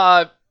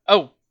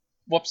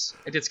 Whoops,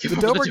 I did skip the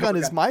over Dober the gun.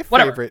 Is my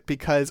favorite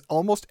because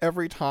almost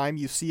every time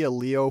you see a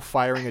Leo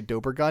firing a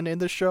Dober gun in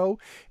the show,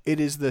 it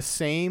is the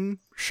same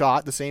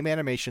shot, the same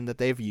animation that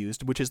they've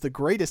used, which is the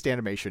greatest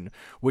animation,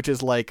 which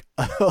is like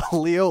a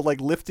Leo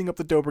like lifting up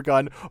the Dober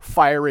gun,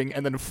 firing,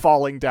 and then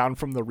falling down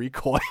from the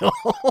recoil.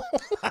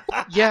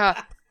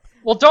 Yeah.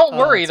 Well, don't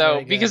worry,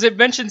 though, because it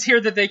mentions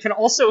here that they can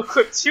also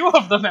equip 2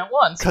 of them at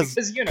once,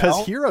 because, you know...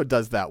 Because Hero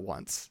does that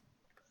once.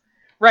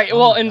 Right,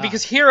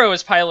 because Hero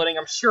is piloting,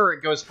 I'm sure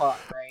it goes fine,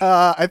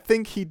 right? I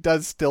think he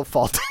does still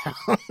fall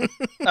down.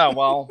 Oh,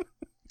 well...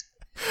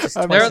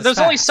 There's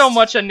only so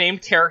much a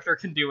named character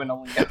can do in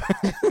a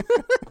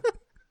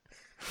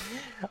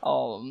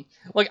Leo.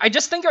 Like, I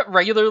just think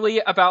regularly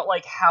about,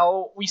 like,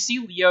 how we see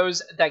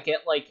Leos that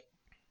get, like,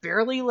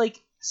 barely,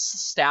 like,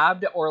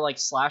 stabbed or like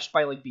slashed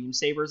by like beam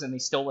sabers and they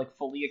still like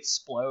fully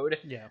explode.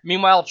 Yeah.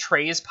 Meanwhile,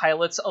 Trey's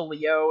pilots a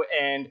Leo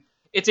and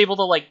it's able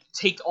to like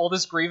take all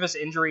this grievous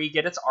injury,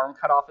 get its arm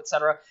cut off,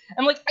 etc.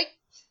 And like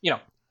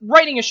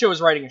writing a show is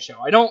writing a show.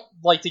 I don't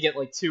like to get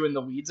like too in the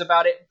weeds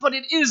about it, but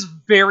it is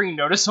very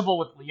noticeable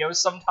with Leos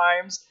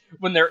sometimes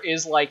when there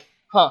is like,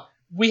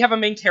 we have a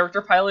main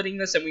character piloting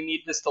this and we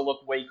need this to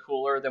look way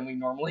cooler than we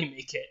normally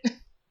make it.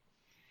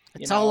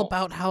 It's all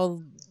about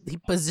how he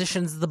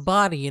positions the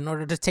body in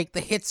order to take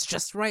the hits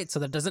just right so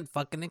that it doesn't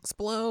fucking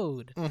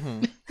explode.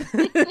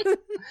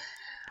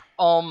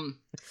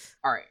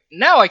 Alright,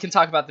 now I can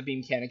talk about the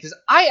beam cannon, because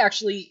I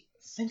actually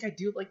think I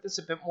do like this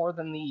a bit more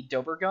than the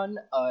Dober gun,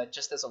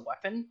 just as a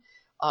weapon,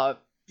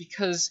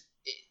 because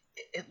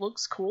it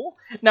looks cool.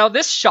 Now,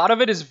 this shot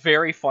of it is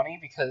very funny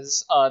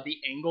because the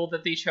angle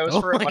that they chose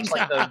for it, much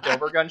like the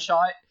Dober gun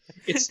shot,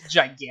 it's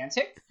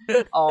gigantic.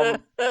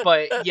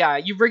 But yeah,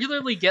 you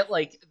regularly get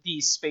like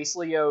the Space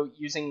Leo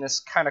using this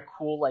kind of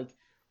cool like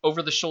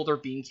over-the-shoulder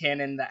beam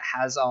cannon that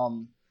has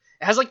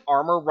it has like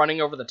armor running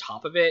over the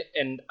top of it,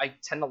 and I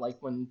tend to like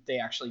when they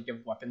actually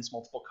give weapons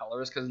multiple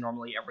colors because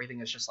normally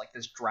everything is just like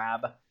this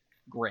drab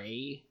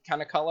gray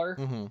kind of color.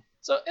 Mm-hmm.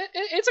 So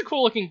it's a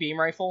cool looking beam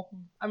rifle.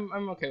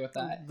 I'm okay with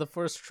that. The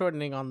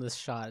foreshortening on this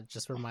shot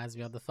just reminds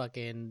me of the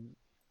fucking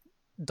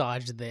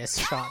dodge this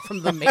shot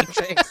from the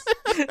Matrix.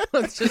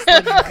 It's just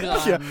a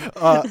gun.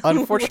 Yeah.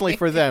 Unfortunately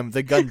for them,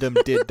 the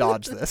Gundam did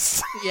dodge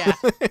this. Yeah.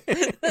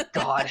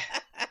 God.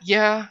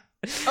 Yeah.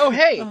 Oh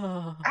hey,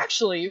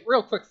 actually,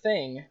 real quick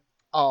thing.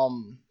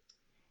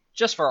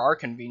 Just for our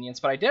convenience,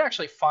 but I did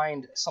actually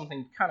find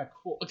something kind of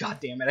cool. God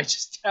damn it! I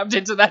just tapped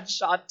into that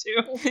shot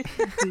too.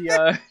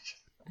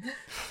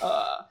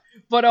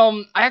 But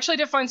I actually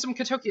did find some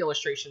Kotoki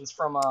illustrations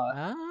from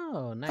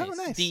Oh, nice. Oh,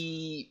 nice.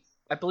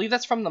 I believe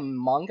that's from the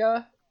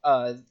manga,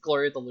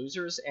 Glory of the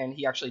Losers, and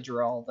he actually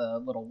drew all the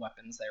little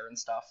weapons there and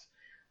stuff,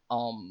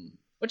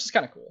 which is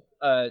kind of cool.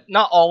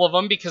 Not all of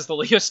them because the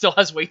Leo still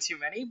has way too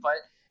many, but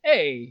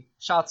hey,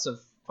 shots of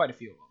quite a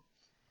few of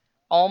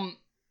them.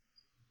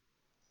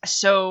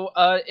 So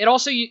it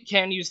also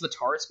can use the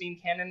Taurus beam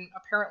cannon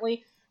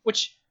apparently,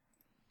 which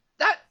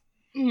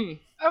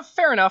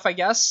fair enough, I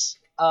guess.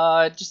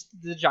 Just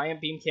the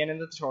giant beam cannon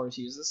that the Taurus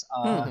uses.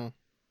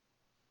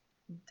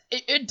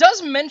 It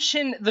does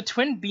mention the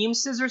twin beam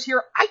scissors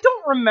here. I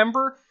don't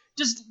remember.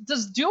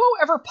 Does Duo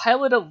ever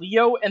pilot a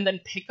Leo and then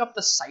pick up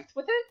the scythe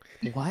with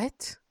it?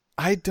 What?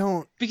 I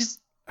don't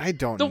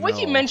The know.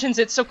 wiki mentions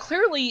it, so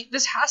clearly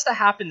this has to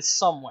happen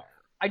somewhere.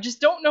 I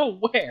just don't know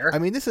where. I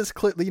mean, this is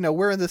clearly,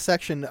 we're in the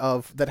section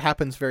of that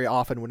happens very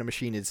often when a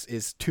machine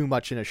is too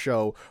much in a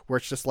show, where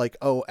it's just like,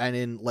 oh, and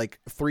in like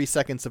 3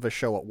 seconds of a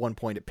show, at one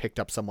point it picked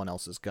up someone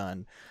else's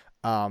gun.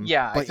 But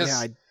yeah,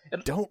 I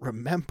don't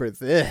remember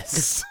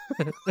this.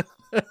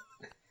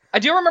 I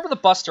do remember the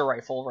Buster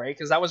rifle, right?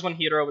 Because that was when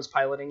Hiro was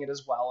piloting it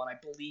as well, and I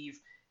believe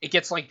it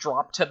gets like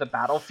dropped to the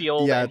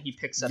battlefield and he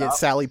picks it up.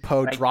 Sally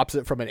Poe drops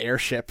it from an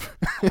airship.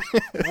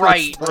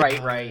 Right.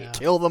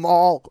 Kill them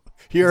all.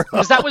 Here.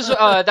 Because that was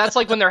that's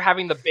like when they're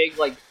having the big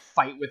like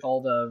fight with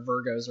all the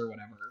Virgos or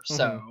whatever.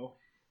 So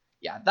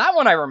yeah, that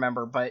one I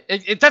remember, but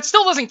that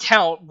still doesn't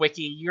count,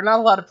 Wiki. You're not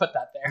allowed to put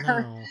that there.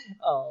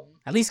 No.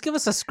 At least give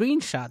us a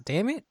screenshot,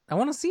 damn it. I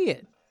want to see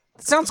it.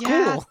 It sounds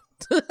cool.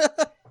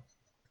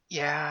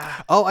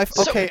 Yeah. Oh, I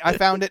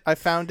found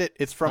it.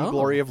 It's from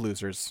Glory of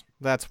Losers.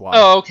 That's why.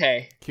 Oh,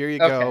 okay. Here you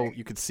go.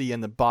 You can see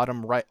in the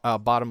bottom right,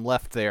 bottom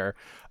left there,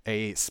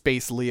 a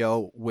Space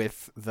Leo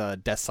with the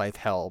Death Scythe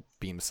Hell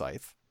beam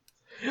scythe.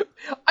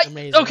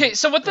 Amazing. Okay,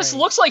 so what this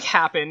looks like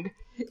happened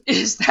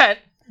is that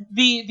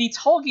the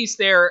Tolgis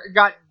there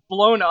got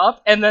blown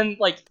up, and then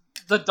like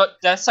the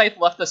Death Scythe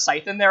left the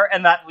scythe in there,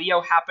 and that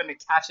Leo happened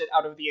to catch it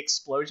out of the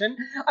explosion.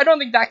 I don't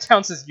think that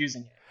counts as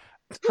using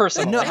it,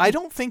 personally. No, I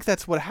don't think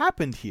that's what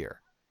happened here.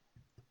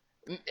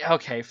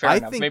 Okay, fair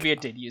enough. Maybe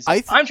it did use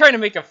it. I'm trying to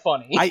make it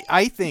funny.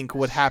 I think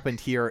what happened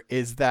here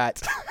is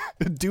that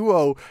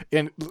Duo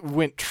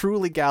went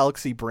truly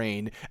Galaxy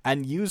Brain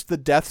and used the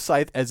Death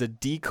Scythe as a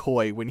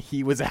decoy when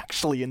he was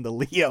actually in the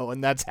Leo,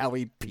 and that's how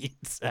he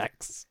beat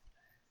Sex.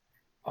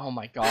 Oh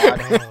my god.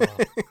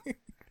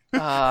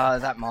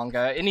 That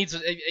manga. It needs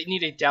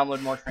to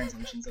download more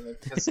translations of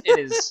it because it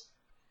is.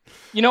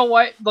 You know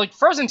what? Like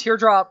Frozen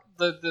Teardrop,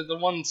 the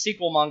one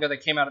sequel manga that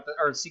came out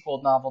or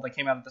sequel novel that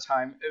came out at the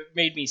time, it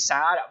made me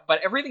sad.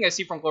 But everything I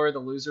see from Glory of the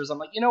Losers, I'm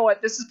like, you know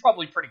what? This is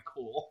probably pretty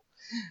cool.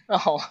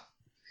 Oh,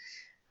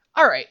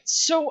 all right.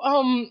 So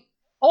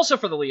also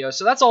for the Leo,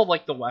 so that's all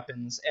like the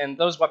weapons, and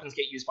those weapons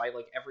get used by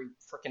like every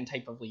freaking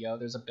type of Leo.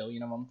 There's a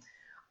billion of them.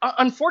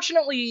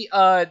 Unfortunately,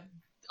 a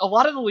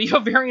lot of the Leo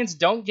variants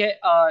don't get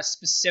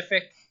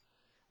specific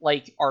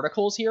like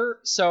articles here,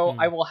 so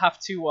I will have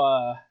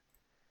to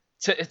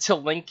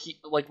link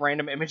like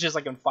random images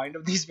I can find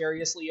of these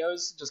various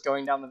Leos, just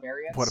going down the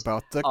variants. What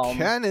about the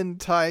cannon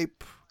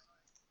type?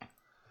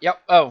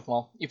 Yep. Oh,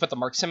 well, you put the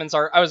Mark Simmons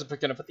art. I was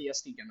going to put the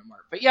SD Gundam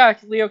art. But yeah,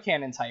 Leo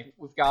cannon type.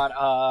 We've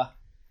got...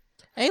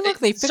 Hey, look,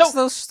 they fixed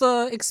those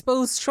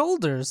exposed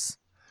shoulders.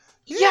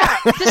 Yeah,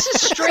 this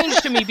is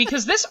strange to me,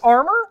 because this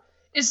armor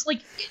is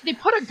like... They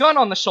put a gun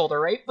on the shoulder,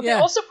 right? But they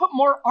also put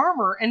more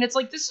armor, and it's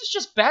like, this is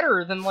just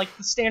better than like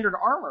the standard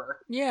armor.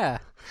 Yeah.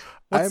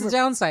 What's the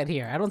downside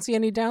here? I don't see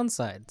any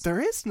downsides.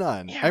 There is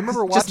none. Yeah. I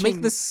remember watching... Just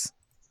make this...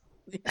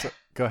 So,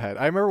 go ahead.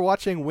 I remember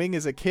watching Wing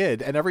as a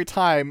kid, and every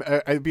time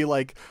I'd be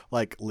like,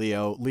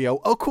 Leo.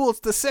 Oh, cool,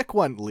 it's the sick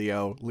one.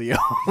 Leo.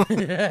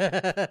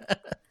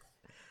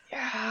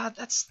 Yeah,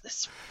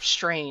 that's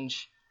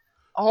strange.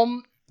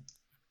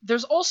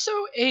 There's also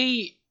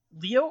a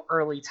Leo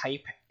early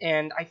type,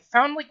 and I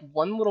found like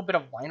one little bit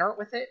of line art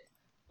with it.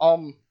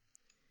 And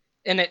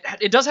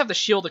it does have the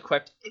shield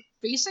equipped. It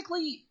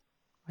basically...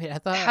 Wait, I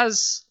thought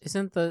has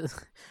isn't the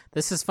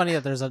this is funny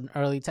that there's an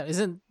early type.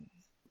 Isn't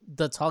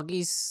the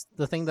Toggies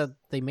the thing that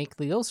they make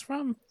Leos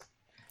from?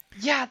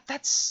 yeah,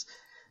 that's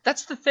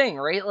the thing,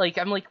 right? Like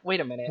I'm like, wait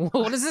a minute,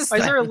 What is this? why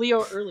is there a then?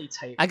 Leo early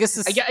type? I guess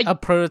it's I- a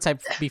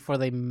prototype before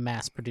they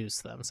mass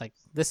produce them. It's like,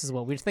 this is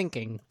what we're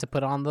thinking to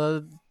put on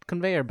the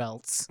conveyor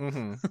belts.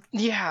 Mm-hmm.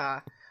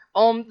 Yeah.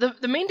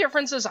 The main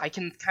differences I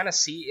can kind of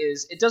see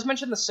is it does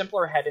mention the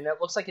simpler head, and it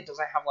looks like it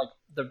doesn't have like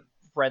the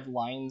red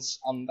lines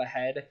on the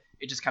head.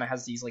 It just kind of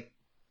has these like,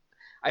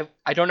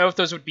 I don't know if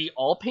those would be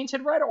all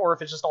painted red or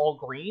if it's just all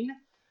green.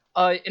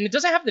 And it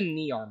doesn't have the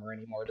knee armor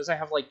anymore. It doesn't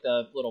have like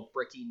the little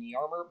bricky knee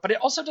armor, but it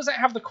also doesn't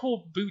have the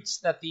cool boots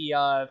that the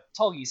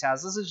Tolgis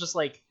has. This is just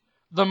like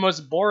the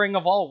most boring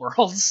of all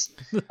worlds.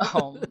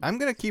 I'm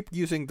gonna keep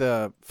using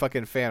the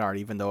fucking fan art,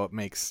 even though it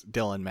makes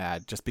Dylan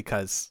mad, just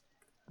because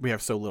we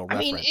have so little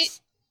reference. I mean,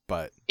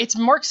 but it's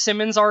Mark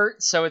Simmons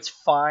art, so it's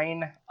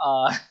fine.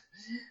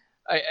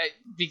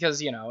 Because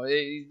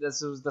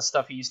this was the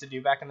stuff he used to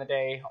do back in the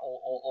day.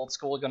 Old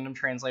school Gundam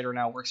translator,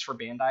 now works for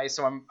Bandai,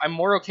 so I'm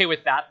more okay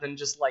with that than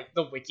just like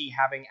the wiki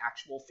having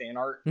actual fan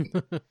art.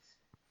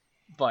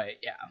 But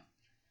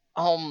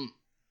yeah,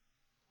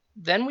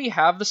 then we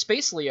have the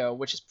Space Leo,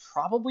 which is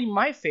probably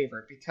my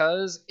favorite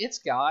because it's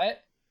got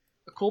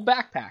a cool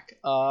backpack.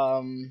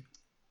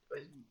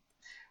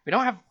 We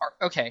don't have art.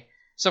 Okay,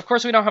 so of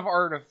course we don't have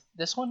art of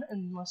this one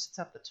unless it's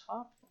at the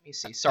top. Let me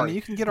see. Sorry. I mean,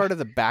 you can get art of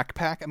the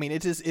backpack. I mean,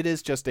 it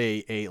is just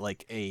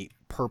a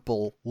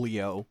purple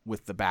Leo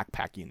with the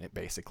backpack unit,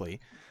 basically.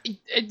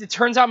 It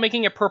turns out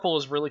making it purple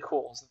is really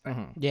cool.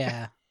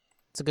 Yeah,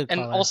 it's a good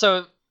And color.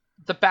 also,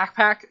 the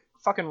backpack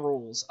fucking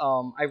rules.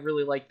 I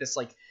really like this.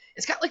 Like,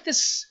 it's got like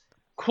this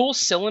cool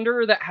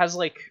cylinder that has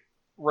like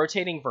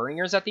rotating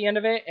verniers at the end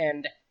of it,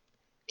 and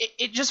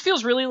it just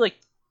feels really like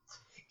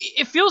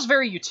it feels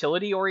very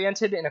utility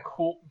oriented in a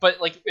cool,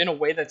 but like in a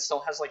way that still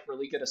has like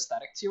really good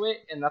aesthetic to it,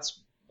 and that's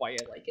why I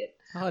like it.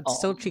 Oh, it's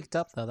still cheeked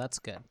up though. That's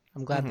good.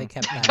 I'm glad they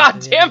kept that. God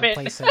They didn't damn it!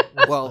 replace it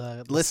with Well,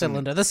 the listen.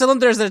 cylinder. The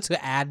cylinder is there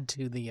to add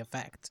to the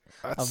effect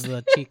of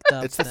the cheeked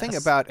up. It's the thing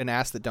about an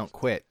ass that don't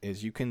quit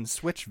is you can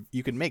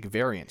make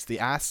variants. The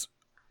ass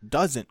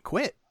doesn't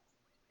quit.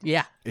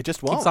 Yeah, It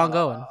just won't. keeps on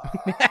going.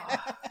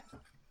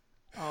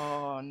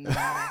 Oh no.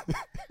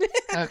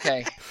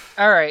 Okay.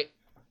 All right.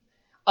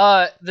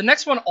 The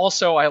next one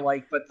also I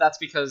like, but that's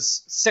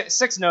because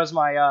Six knows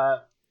my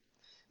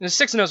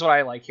Six knows what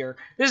I like here.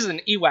 This is an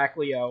Ewak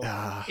Leo,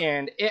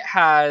 and it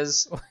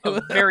has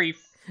a very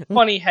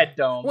funny head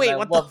dome. Wait, I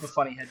what love the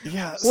funny head dome.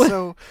 Yeah. What?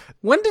 So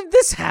When did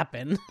this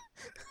happen?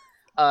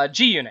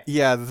 G Unit.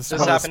 yeah, this is a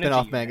happened to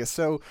spin-off G-Unit. manga.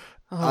 So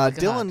Oh my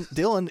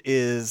Dylan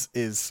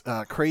is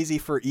crazy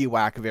for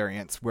Ewak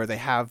variants where they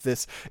have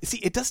this. See,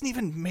 it doesn't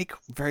even make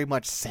very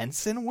much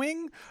sense in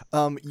Wing.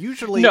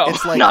 Usually No,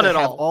 it's like not they at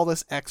have all.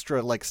 this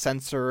extra like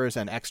sensors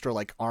and extra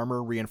like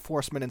armor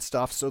reinforcement and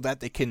stuff so that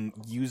they can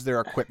use their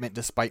equipment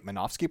despite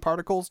Minovsky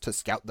particles to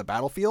scout the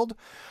battlefield.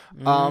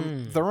 There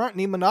aren't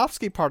any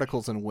Minovsky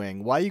particles in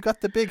Wing. Why you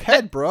got the big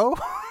head, bro?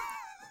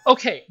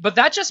 Okay, but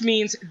that just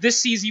means this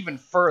sees even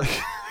further.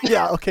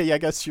 Yeah, okay, yeah, I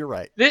guess you're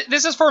right.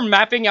 This is for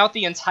mapping out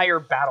the entire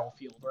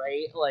battlefield,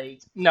 right?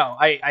 Like, no,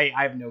 I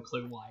have no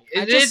clue why.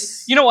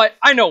 You know what?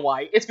 I know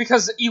why. It's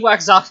because Ewak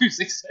Zaku's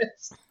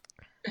exist.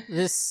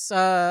 This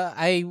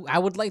I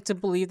would like to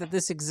believe that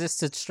this exists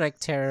to strike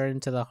terror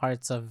into the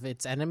hearts of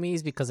its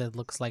enemies because it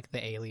looks like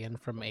the alien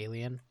from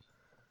Alien.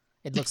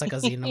 It looks like a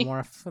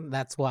xenomorph.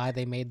 That's why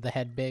they made the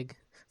head big.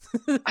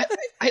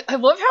 I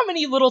love how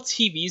many little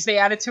TVs they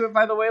added to it,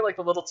 by the way, like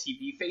the little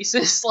TV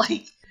faces.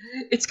 Like,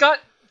 it's got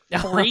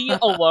 3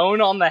 alone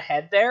on the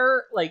head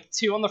there, like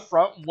 2 on the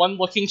front, 1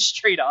 looking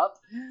straight up.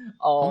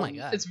 Oh my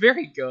god. It's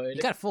very good.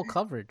 You got full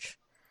coverage.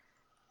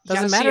 You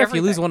gotta Doesn't see matter if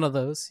you lose everything. one of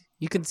those.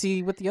 You can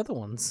see with the other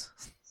ones.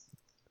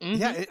 Mhm.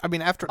 Yeah, I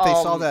mean, after they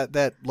saw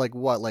that like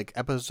what, like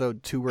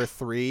episode 2 or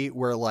 3,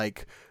 where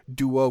like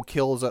Duo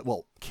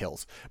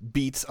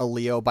beats a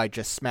Leo by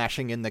just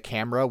smashing in the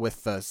camera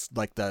with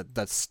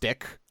the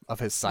stick of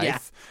his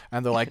scythe,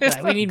 and they're like,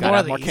 We need gotta more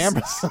have of more these.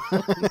 cameras.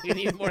 We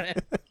need more.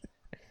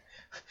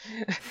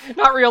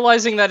 Not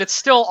realizing that it's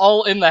still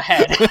all in the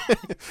head.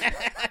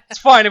 It's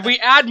fine. If we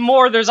add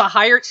more, there's a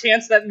higher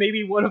chance that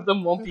maybe one of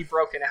them won't be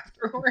broken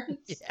afterwards.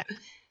 Yeah.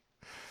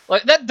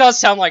 Like, that does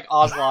sound like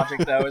Oz logic,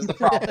 though, is the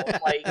problem.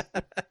 Like,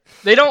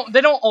 they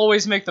don't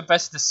always make the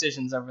best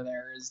decisions over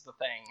there, is the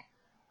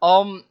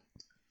thing.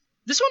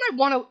 This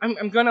one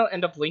I'm gonna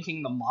end up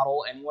linking the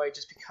model anyway,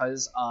 just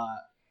because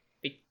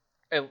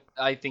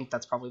I think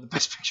that's probably the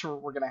best picture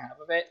we're gonna have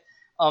of it.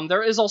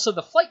 There is also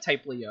the flight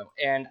type Leo,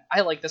 and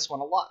I like this one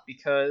a lot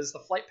because the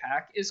flight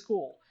pack is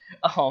cool.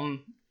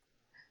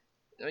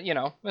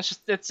 It's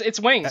just it's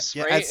wings,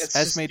 Yeah, right?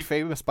 as made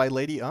famous by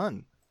Lady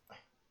Un.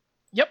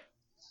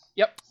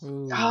 Yep.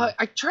 Ooh.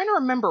 I'm trying to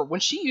remember when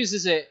she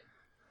uses it.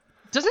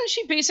 Doesn't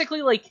she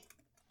basically like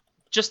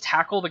just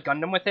tackle the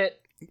Gundam with it?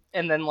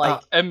 and then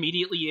like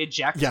immediately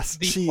eject the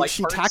flight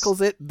she parts.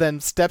 tackles it, then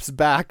steps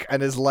back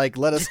and is like,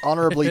 "Let us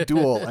honorably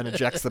duel," and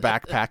ejects the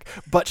backpack.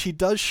 But she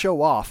does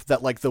show off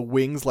that like the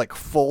wings like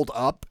fold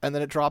up and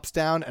then it drops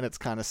down, and it's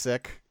kind of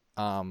sick.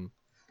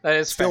 That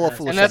is still fair. a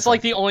foolish and that's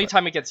like sentiment, the only but...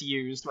 time it gets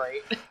used,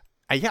 right?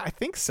 Yeah, I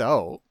think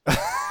so.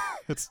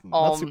 It's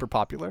not super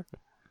popular.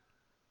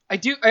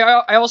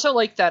 I also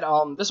like that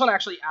this one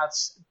actually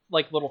adds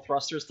like little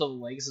thrusters to the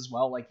legs as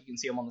well, like you can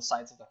see them on the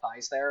sides of the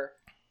thighs there.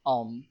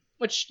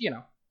 Which, you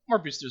know, more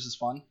boosters is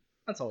fun.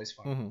 That's always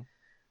fun.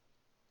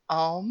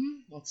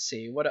 Let's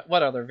see, what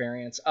other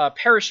variants?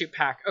 Parachute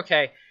pack.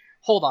 Okay,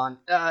 hold on.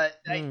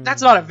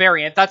 That's not a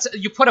variant. That's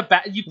you put a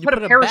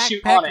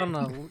parachute on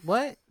it.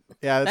 What?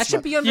 Yeah, that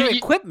should be under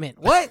equipment.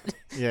 What?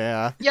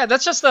 Yeah. Yeah,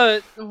 that's just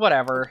a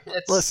whatever.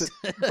 Listen,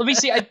 let me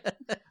see.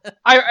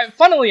 I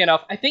funnily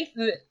enough, I think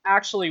that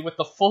actually with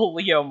the full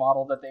Leo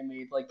model that they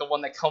made, like the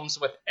one that comes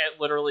with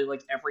literally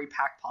like every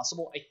pack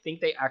possible, I think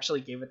they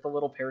actually gave it the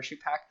little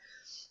parachute pack.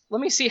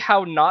 Let me see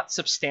how not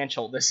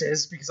substantial this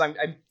is, because I'm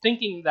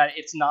thinking that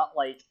it's not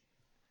like,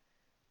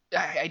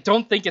 I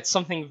don't think it's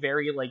something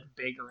very like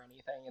big or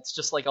anything. It's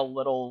just like a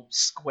little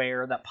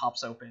square that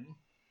pops open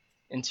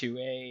into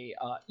a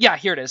yeah,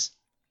 here it is.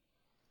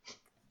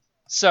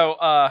 So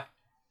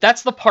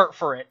that's the part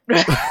for it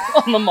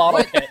on the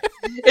model kit.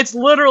 It's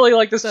literally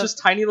like this just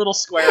tiny little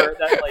square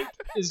that like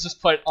is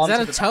just put onto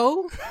the Is that a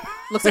toe?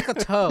 Looks like a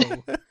toe.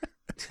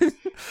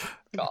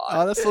 God.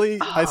 Honestly,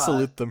 I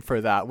salute them for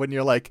that. When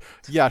you're like,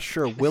 yeah,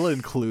 sure, we'll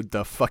include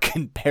the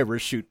fucking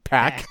parachute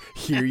pack.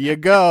 Here you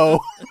go.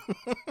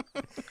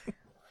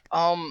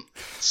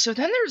 So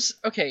then there's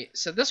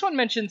so this one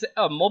mentions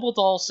a mobile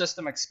doll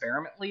system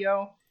experiment,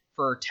 Leo,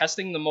 for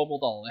testing the mobile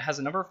doll. It has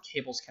a number of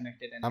cables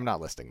connected in it. I'm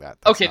not listing that.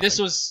 That's okay, nothing.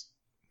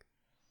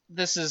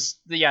 This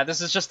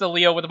is just the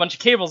Leo with a bunch of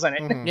cables in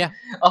it. Mm-hmm. Yeah.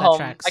 That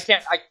tracks. I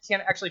can't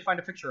actually find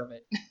a picture of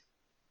it.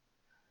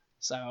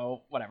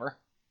 So whatever.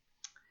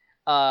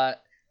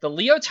 The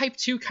Leo Type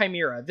 2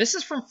 Chimera. This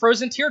is from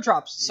Frozen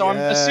Teardrops, so I'm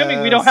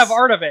assuming we don't have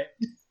art of it.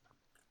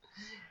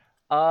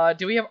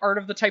 Do we have art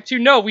of the Type 2?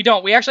 No, we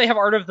don't. We actually have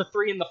art of the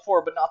 3 and the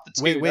 4, but not the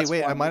 2.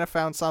 Wait. I might have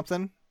found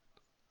something.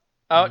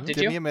 Oh, did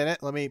you? Give me a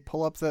minute. Let me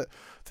pull up this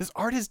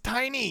art is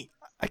tiny.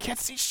 I can't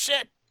see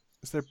shit.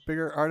 Is there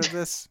bigger art of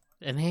this?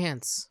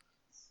 Enhance.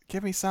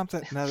 Give me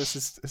something. No, this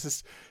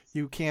is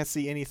you can't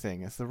see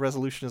anything. The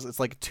resolution is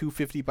like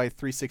 250 by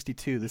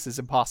 362. This is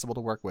impossible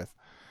to work with.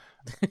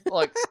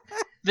 Look,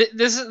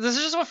 this is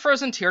just what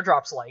Frozen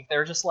Teardrops like.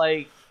 They're just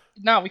like,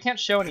 no, we can't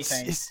show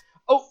anything.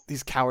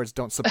 These cowards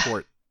don't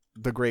support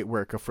the great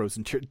work of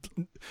Frozen Tear.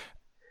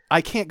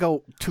 I can't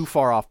go too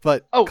far off,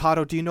 but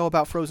Kato, do you know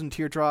about Frozen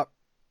Teardrop?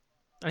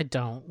 I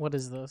don't. What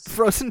is this?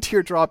 Frozen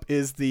Teardrop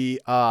is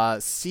the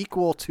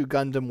sequel to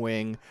Gundam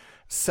Wing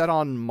set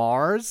on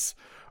Mars,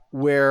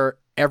 where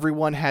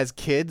everyone has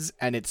kids,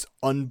 and it's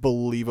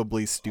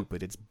unbelievably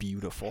stupid. It's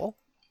beautiful.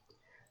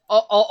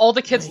 All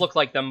the kids look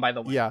like them, by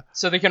the way. Yeah.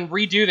 So they can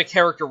redo the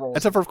character roles.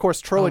 Except for, of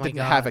course, Troa didn't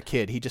have a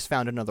kid. He just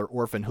found another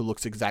orphan who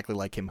looks exactly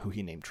like him, who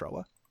he named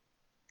Troa.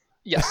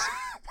 Yes.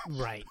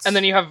 Right. And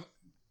then you have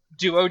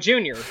Duo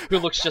Jr., who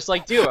looks just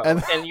like Duo.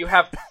 And you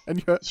have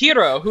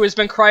Hiro, who has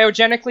been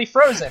cryogenically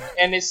frozen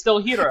and is still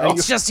Hiro.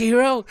 It's just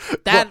Hiro?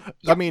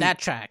 That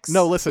tracks.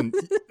 No, listen.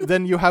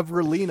 Then you have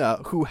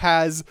Relina, who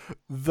has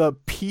the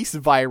peace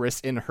virus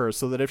in her,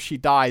 so that if she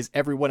dies,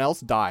 everyone else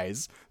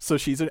dies. So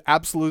she's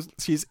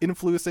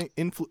enforcing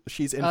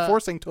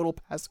total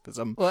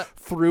pacifism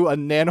through a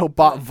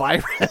nanobot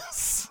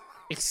virus.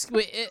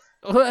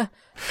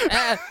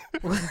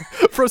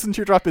 Frozen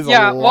Teardrop is a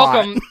lot.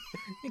 Welcome.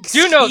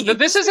 Do note that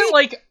this isn't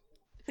like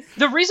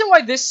the reason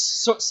why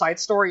this side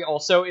story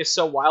also is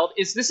so wild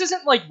is this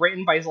isn't like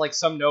written by like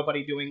some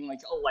nobody doing like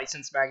a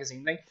licensed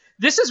magazine thing.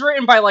 This is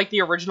written by like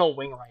the original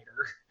Wing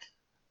writer.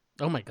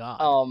 Oh my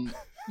god.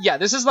 Yeah,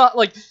 this is not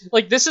like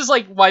this is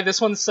like why this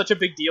one's such a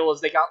big deal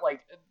is they got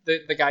like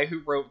the guy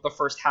who wrote the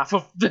first half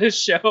of the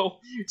show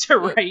to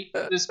write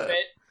this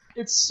bit.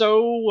 It's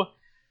so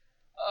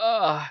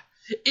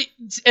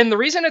and the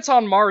reason it's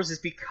on Mars is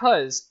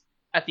because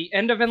at the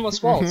end of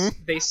Endless Waltz,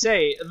 they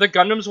say the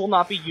Gundams will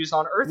not be used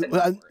on Earth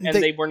anymore, and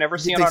they were never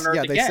seen on Earth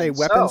again. Yeah, they say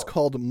weapons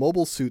called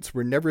mobile suits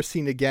were never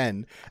seen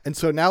again, and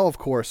so now, of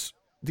course,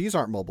 these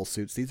aren't mobile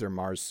suits; these are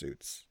Mars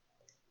suits.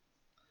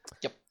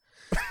 Yep.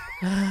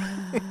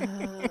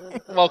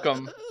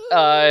 Welcome.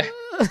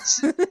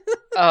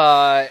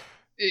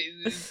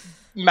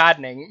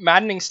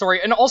 Maddening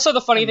story. And also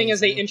the funny thing is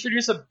they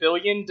introduce a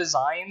billion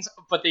designs,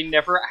 but they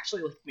never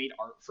actually like made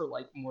art for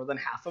like more than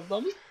half of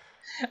them.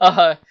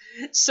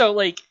 So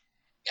like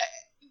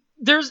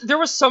there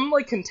was some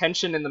like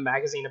contention in the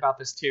magazine about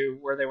this too,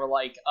 where they were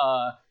like,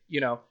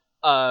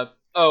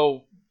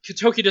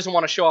 Kotoki doesn't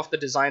want to show off the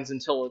designs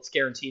until it's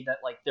guaranteed that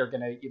like they're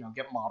gonna,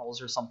 get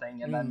models or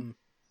something, and then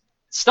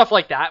stuff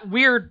like that.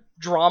 Weird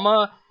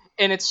drama.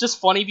 And it's just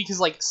funny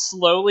because, like,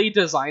 slowly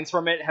designs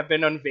from it have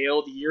been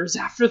unveiled years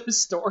after the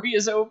story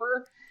is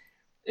over.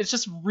 It's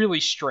just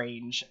really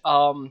strange.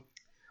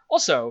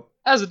 Also,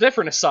 as a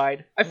different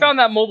aside, I found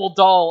that mobile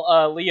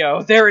doll,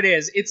 Leo. There it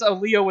is. It's a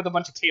Leo with a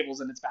bunch of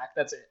cables in its back.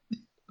 That's it.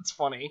 It's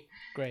funny.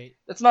 Great.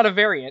 That's not a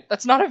variant.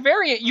 That's not a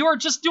variant. You are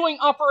just doing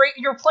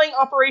You're playing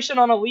Operation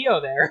on a Leo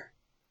there.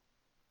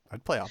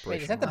 I'd play Operation.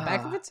 Wait, is that the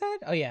back of its head?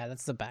 Oh yeah,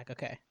 that's the back.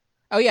 Okay.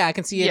 Oh yeah, I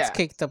can see its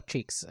caked up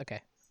cheeks.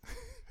 Okay.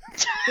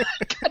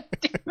 God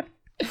damn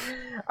it.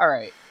 All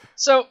right.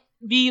 So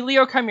the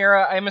Leo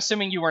Chimera, I'm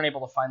assuming you weren't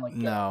able to find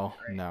No.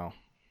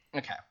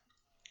 Okay.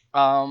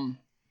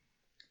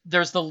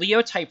 There's the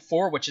Leo Type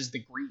 4, which is the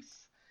Grief,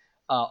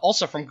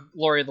 also from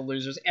Glory of the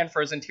Losers and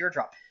Frozen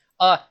Teardrop.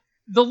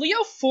 The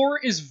Leo 4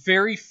 is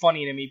very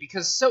funny to me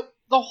because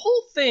the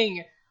whole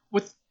thing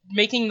with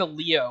making the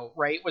Leo,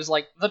 right, was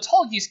like the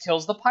Tallgeese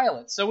kills the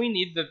pilot, so we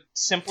need the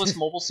simplest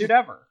mobile suit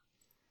ever.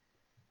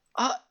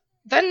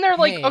 Then they're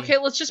like, okay,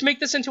 let's just make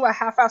this into a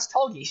half-assed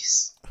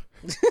Tallgeese.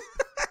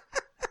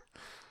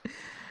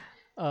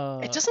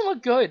 It doesn't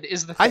look good,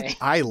 is the thing.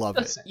 I love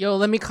it. Yo,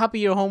 let me copy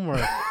your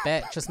homework.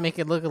 Bet, just make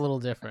it look a little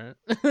different.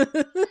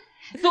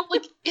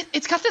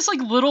 It's got this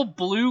like little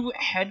blue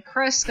head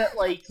crest that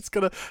like it's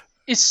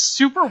is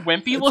super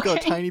wimpy looking.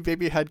 It's got a tiny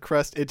baby head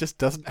crest. It just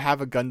doesn't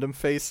have a Gundam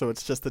face, so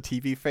it's just the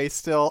TV face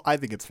still. I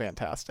think it's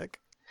fantastic.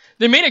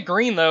 They made it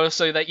green though,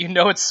 so that you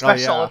know it's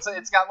special. Oh, yeah.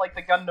 It's got like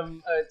the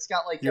Gundam. It's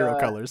got like Euro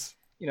colors.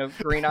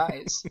 Green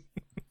eyes.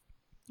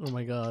 Oh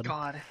my god.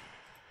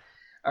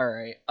 All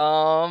right.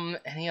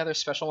 Any other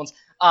special ones?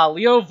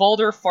 Leo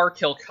Valder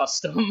Farkill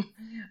custom.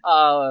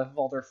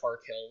 Valder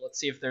Farkill. Let's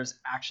see if there's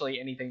actually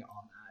anything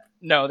on that.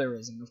 No, there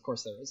isn't. Of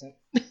course there isn't.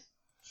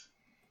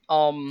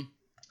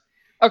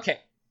 Okay.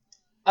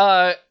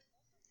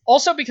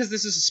 Also, because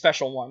this is a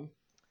special one,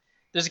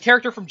 there's a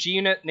character from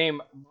G-Unit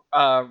named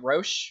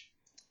Roche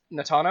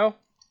Natano.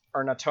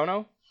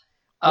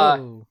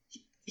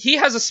 He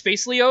has a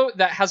Space Leo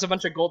that has a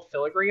bunch of gold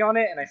filigree on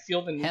it, and I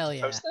feel the need to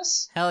post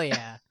this. Hell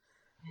yeah.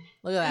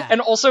 Look at that.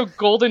 And also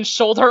golden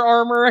shoulder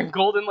armor and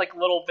golden like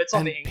little bits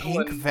on the ankle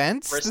pink and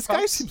vents. This guy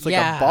pumps. seems like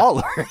a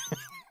baller.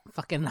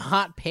 Fucking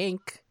hot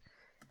pink.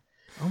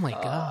 Oh my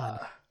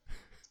god.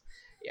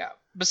 Yeah.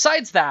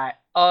 Besides that,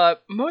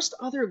 most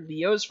other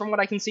Leos, from what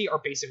I can see, are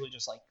basically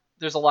just like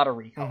there's a lot of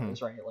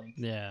recolors, right? Like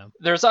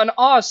there's an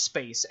Oz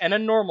space and a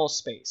normal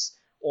space,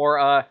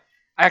 or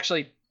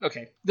actually,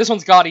 okay, this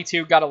one's gaudy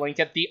too. Got to link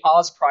it. The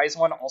Oz Prize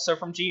one, also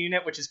from G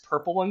Unit, which is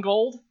purple and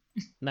gold.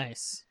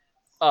 Nice.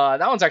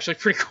 That one's actually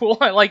pretty cool.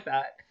 I like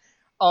that.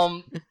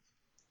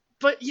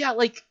 But yeah,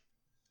 like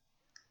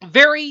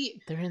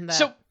very. They're in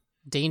that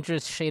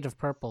dangerous shade of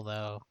purple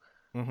though.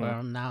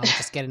 Well, now I'm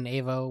just getting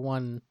Evo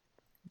 1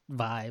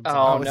 vibes.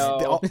 Oh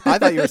no! I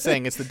thought you were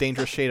saying it's the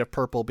dangerous shade of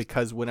purple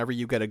because whenever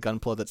you get a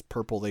Gunpla that's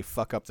purple, they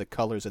fuck up the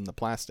colors in the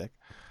plastic.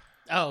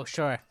 Oh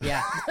sure,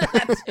 yeah.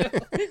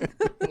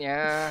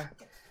 Yeah.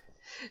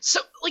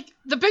 So, like,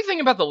 the big thing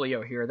about the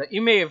Leo here that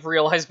you may have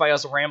realized by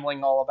us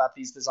rambling all about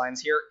these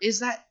designs here is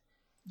that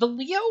the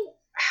Leo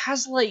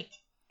has, like,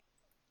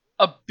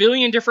 a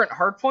billion different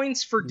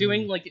hardpoints for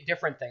doing, like,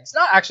 different things.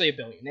 Not actually a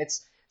billion.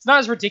 It's not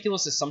as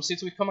ridiculous as some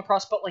suits we've come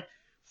across, but, like,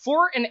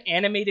 for an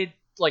animated,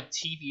 like,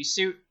 TV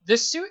suit,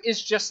 this suit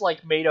is just,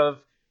 like, made of,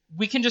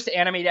 we can just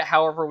animate it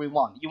however we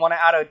want. You want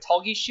to add a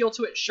Tallgeese shield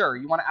to it? Sure.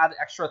 You want to add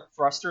extra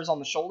thrusters on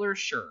the shoulders?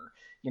 Sure.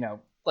 You know,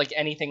 like,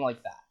 anything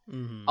like that.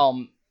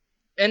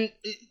 And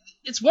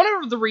it's one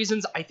of the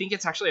reasons I think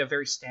it's actually a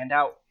very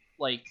standout,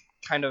 like,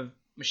 kind of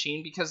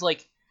machine, because,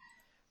 like,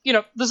 you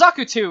know, the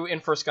Zaku 2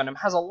 in First Gundam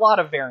has a lot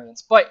of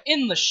variants, but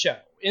in the show,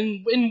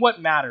 in what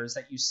matters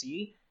that you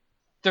see,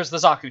 there's the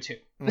Zaku 2.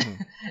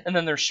 And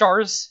then there's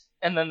Shars,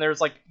 and then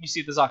there's, like, you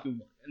see the Zaku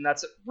 1, and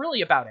that's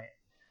really about it.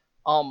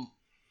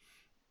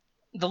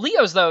 The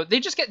Leos, though, they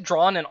just get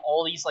drawn in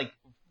all these, like,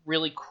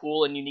 really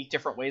cool and unique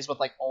different ways with,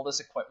 like, all this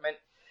equipment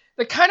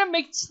that kind of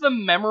makes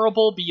them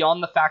memorable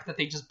beyond the fact that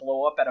they just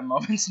blow up at a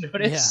moment's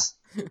notice.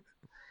 Yeah.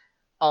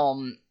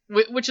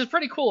 Which is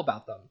pretty cool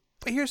about them.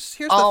 But here's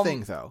the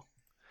thing, though.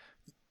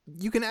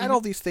 You can add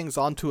all these things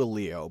onto a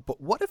Leo, but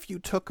what if you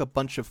took a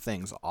bunch of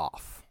things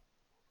off?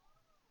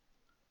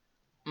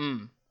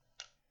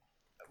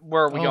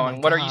 Where are we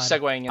going? What are you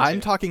segueing into? I'm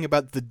talking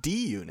about the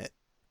D unit.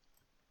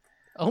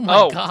 Oh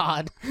my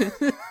god.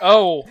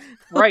 Oh,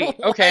 right.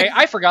 Okay,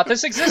 I forgot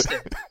this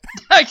existed.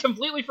 I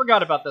completely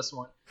forgot about this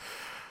one.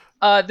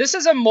 This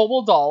is a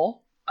mobile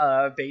doll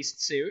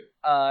based suit.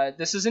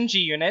 This is in G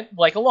Unit,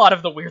 like a lot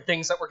of the weird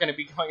things that we're going to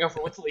be going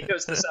over with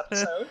Leos this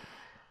episode.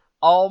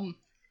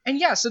 And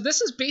yeah, so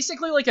this is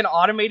basically like an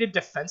automated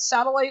defense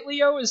satellite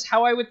Leo is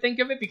how I would think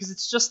of it, because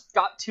it's just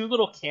got two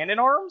little cannon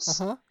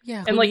arms.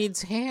 Yeah, and who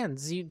needs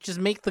hands? You just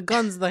make the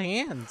guns the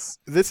hands.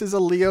 This is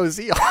a Leo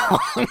Zeon.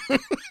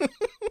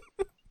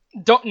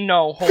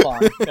 No, hold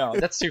on. No,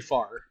 that's too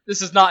far.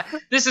 This is no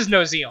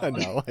Zeon. I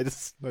know. I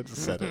just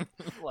said it.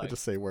 Like, I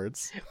just say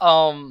words.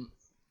 So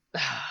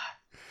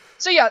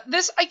yeah,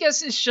 this I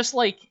guess is just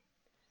like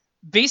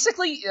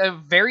basically a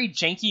very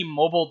janky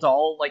mobile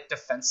doll like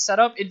defense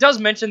setup. It does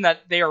mention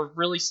that they are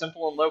really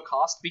simple and low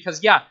cost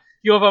because yeah,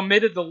 you have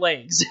omitted the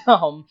legs,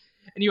 and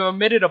you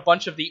omitted a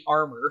bunch of the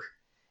armor.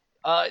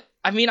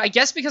 I mean, I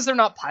guess because they're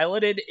not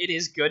piloted, it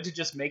is good to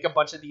just make a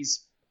bunch of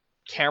these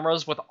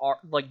cameras with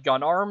like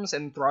gun arms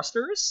and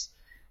thrusters.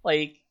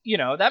 Like,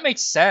 that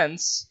makes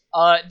sense.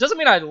 Doesn't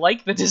mean I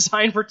like the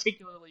design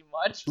particularly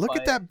much. Look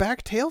at that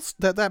back tail,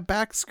 that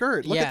back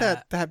skirt. Look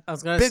at that. I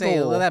was gonna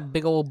say, look at that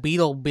big old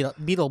beetle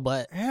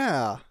butt.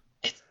 Yeah.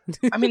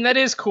 I mean, that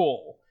is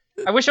cool.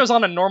 I wish I was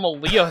on a normal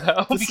Leo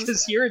though,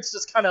 because here it's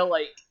just kind of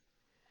like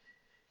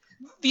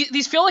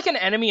these feel like an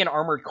enemy in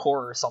Armored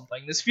Core or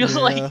something. This feels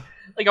like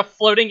a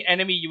floating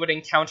enemy you would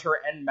encounter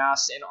en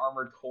masse in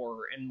Armored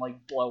Core and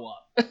like blow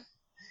up.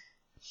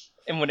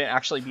 And wouldn't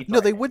actually be threatening. No,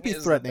 they would be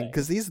threatening,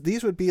 because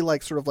these would be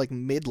like sort of like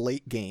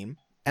mid-late game,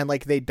 and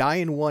like they die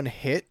in one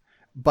hit,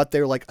 but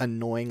they're like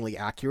annoyingly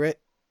accurate.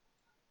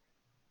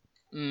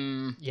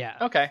 Yeah.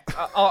 Okay,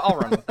 I'll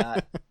run with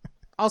that.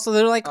 Also,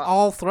 they're like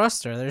all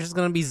thruster. They're just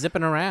gonna be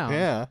zipping around.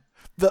 Yeah.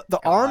 The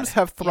arms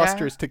have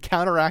thrusters to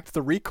counteract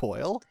the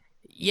recoil.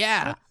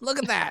 Yeah. Look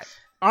at that.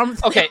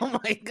 Arms. Okay. Oh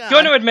my god.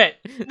 Going to admit,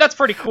 that's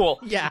pretty cool.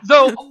 Yeah.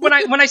 Though when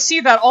I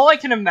see that, all I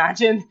can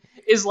imagine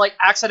is like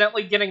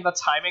accidentally getting the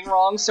timing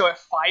wrong, so it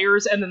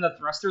fires and then the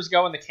thrusters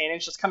go and the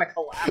cannons just kind of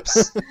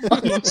collapse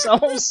on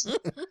themselves.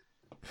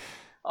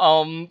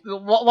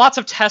 Lots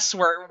of tests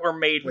were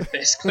made with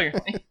this,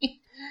 clearly.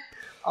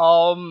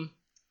 All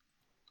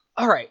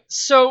right.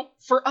 So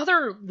for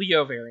other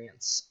Leo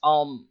variants,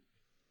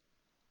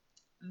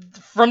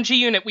 from G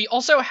Unit, we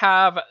also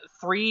have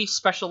 3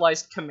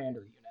 specialized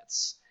commander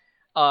units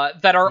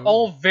that are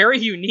all very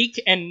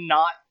unique and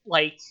not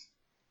like.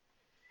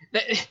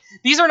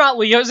 These are not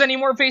Leos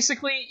anymore,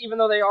 basically, even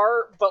though they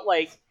are. But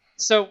like,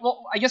 so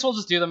well, I guess we'll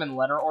just do them in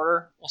letter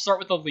order. We'll start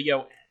with the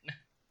Leo N.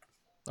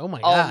 Oh my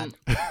god.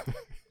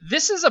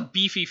 This is a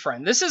beefy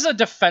friend. This is a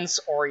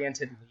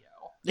defense-oriented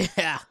Leo.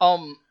 Yeah.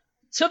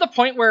 To the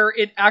point where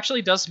it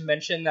actually does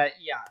mention that,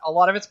 a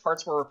lot of its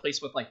parts were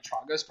replaced with, like,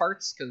 Tragos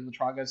parts, because the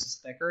Tragos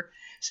is thicker.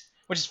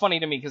 Which is funny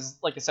to me, because,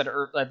 like I said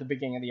at the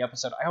beginning of the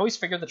episode, I always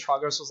figured the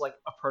Tragos was, like,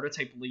 a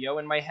prototype Leo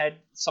in my head,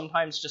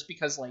 sometimes just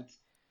because, like,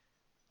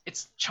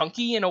 it's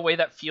chunky in a way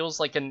that feels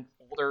like an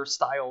older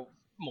style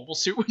mobile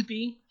suit would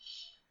be.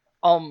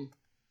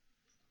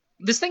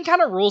 This thing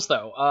kind of rules,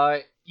 though.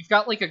 You've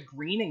got, like, a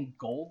green and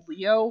gold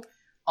Leo.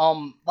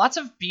 Lots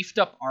of beefed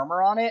up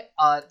armor on it.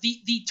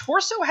 The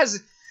torso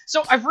has...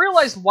 So I've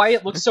realized why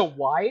it looks so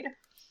wide.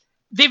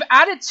 They've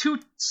added 2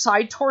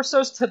 side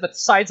torsos to the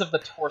sides of the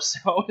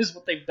torso, is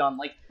what they've done.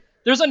 Like,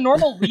 there's a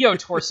normal Leo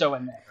torso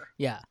in there.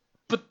 Yeah.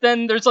 But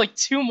then there's, like,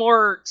 2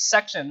 more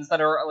sections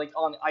that are, like,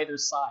 on either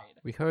side.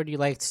 We heard you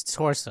liked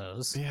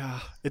torsos. Yeah.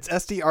 Its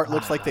SD art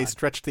looks like they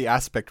stretched the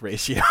aspect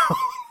ratio.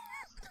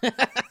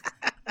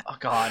 Oh,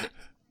 God.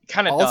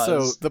 Kind of does. Also,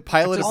 does. the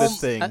pilot of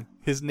this thing,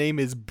 his name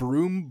is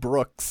Broom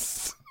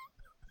Brooks.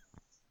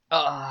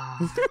 Yeah.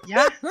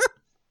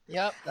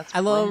 Yep, that's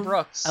Broom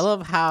Brooks. I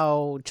love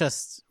how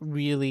just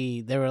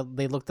really they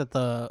looked at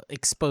the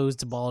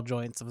exposed ball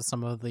joints of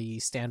some of the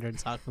standard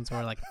Sockmans and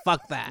were like,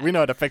 fuck that. We know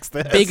how to fix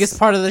this. Biggest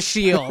part of the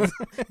shield.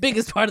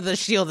 Biggest part of the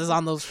shield is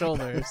on those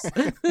shoulders.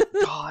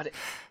 God.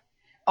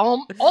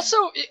 Also,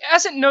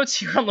 as it notes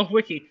here on the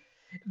wiki,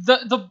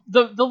 the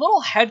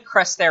little head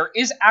crest there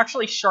is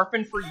actually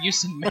sharpened for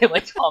use in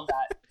melee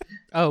combat.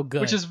 Oh, good.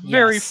 Which is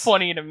very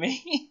funny to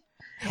me.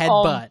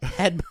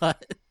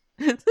 Headbutt.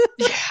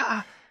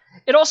 Yeah.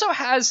 It also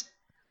has,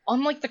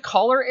 on like the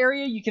collar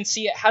area, you can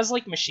see it has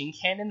like machine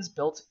cannons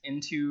built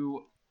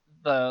into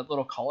the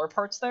little collar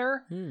parts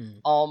there.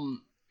 And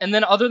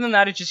then other than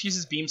that, it just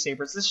uses beam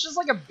sabers. This is just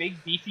like a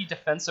big beefy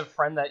defensive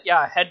friend that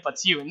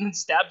headbutts you and then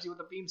stabs you with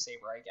a beam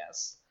saber, I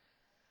guess.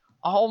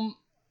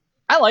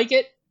 I like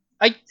it.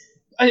 I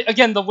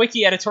again, the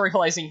wiki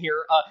editorializing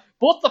here.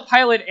 Both the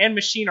pilot and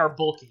machine are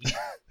bulky.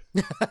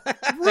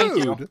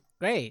 Thank you.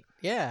 Great.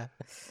 Yeah.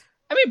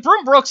 I mean,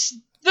 Broom Brooks.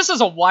 This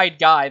is a wide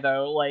guy,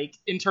 though, like,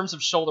 in terms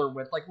of shoulder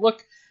width. Like,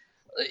 look,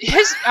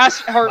 his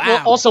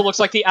also looks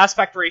like the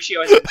aspect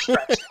ratio has been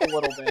stretched a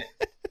little bit.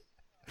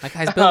 That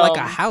guy's built like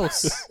a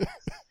house.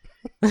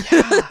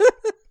 Yeah.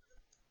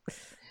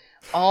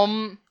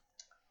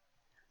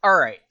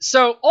 Alright,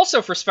 so,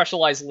 also for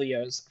specialized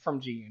Leos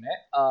from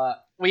G-Unit,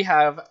 we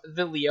have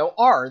the Leo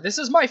R. This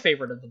is my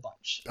favorite of the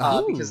bunch,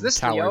 because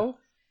this Leo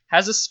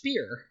has a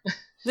spear.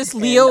 This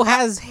Leo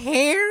has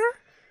hair?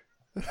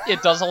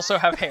 It does also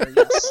have hair,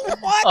 yes.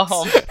 What?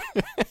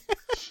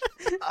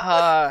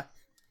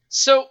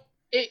 So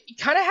it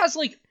kind of has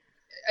like,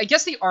 I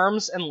guess the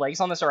arms and legs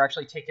on this are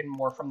actually taken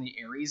more from the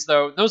Ares,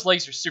 though those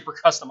legs are super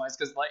customized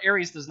because the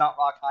Ares does not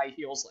rock high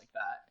heels like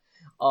that.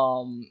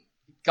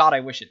 God, I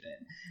wish it did.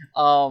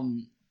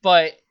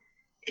 But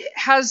it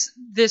has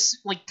this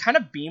like kind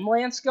of beam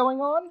lance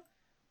going on.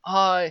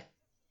 It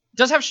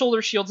does have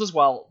shoulder shields as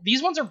well.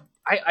 These ones are,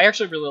 I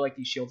actually really like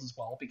these shields as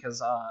well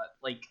because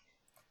like.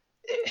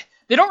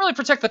 They don't really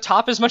protect the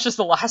top as much as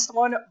the last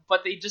one,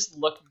 but they just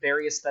look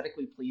very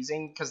aesthetically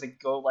pleasing because they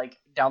go like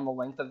down the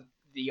length of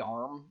the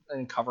arm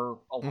and cover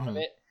a lot of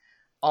it.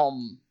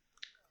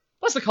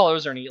 Plus the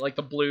colors are neat, like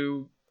the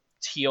blue,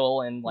 teal,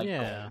 and like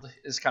gold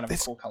is kind of a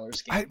cool color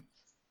scheme.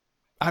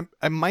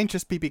 I might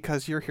just be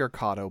because you're here,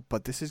 Kato,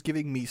 but this is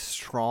giving me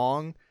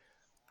strong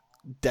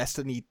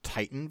Destiny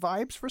Titan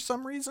vibes for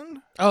some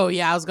reason. Oh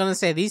yeah, I was gonna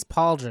say these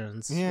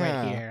pauldrons Yeah.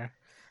 right here.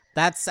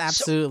 That's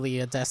absolutely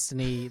a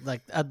Destiny,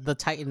 like the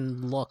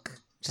Titan look.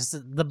 Just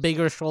the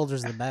bigger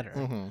shoulders, the better.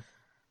 Mm-hmm.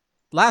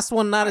 Last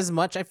one, not as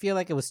much. I feel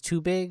like it was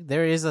too big.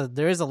 There is a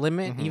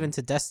limit Mm-hmm. even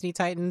to Destiny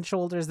Titan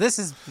shoulders. This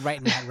is right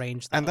in that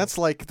range, though. And that's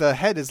like the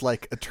head is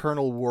like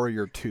Eternal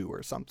Warrior 2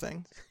 or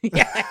something.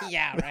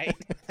 yeah, right.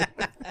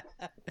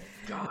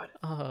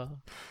 God.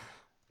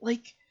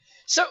 Like,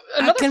 so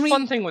another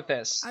fun thing with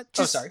this.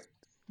 Sorry.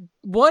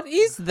 What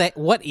is that?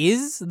 What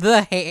is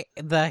the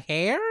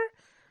hair?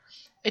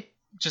 It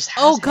just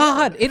has Oh hair.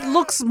 God! It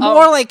looks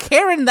more like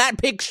hair in that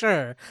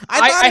picture.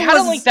 I had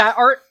to link that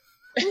art.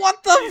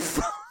 What the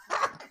fuck?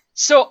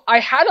 So I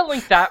had to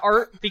link that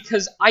art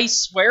because I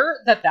swear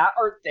that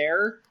art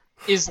there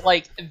is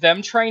like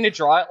them trying to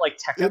draw it like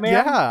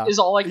Tekkaman is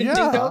all I can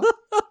think of.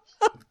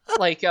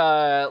 Like,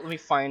 let me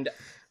find.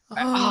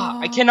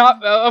 I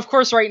cannot. Of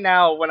course, right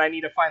now when I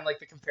need to find like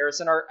the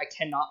comparison art, I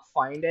cannot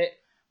find it.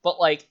 But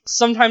like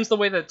sometimes the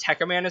way that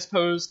Tekkaman is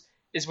posed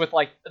is with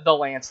like the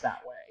lance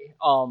that way.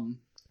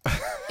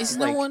 Is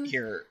like, no one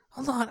here?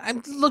 Hold on,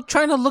 I'm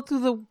trying to look through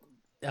the.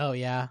 Oh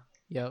yeah,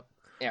 yep.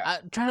 Yeah.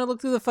 Trying to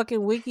look through the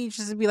fucking wiki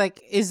just to be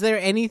like, is there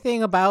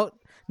anything about?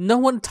 No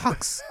one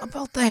talks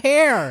about the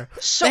hair.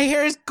 So, the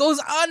hair goes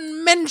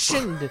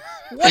unmentioned.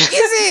 What is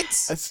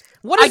it?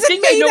 What is I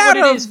think it made I know out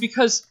what of? it is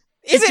because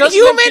is it does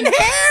human mention...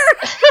 hair?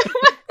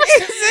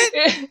 Is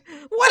it?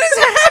 What is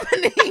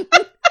happening?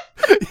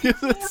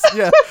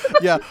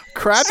 yeah.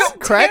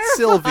 Krat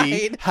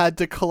Sylvie had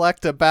to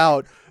collect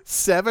about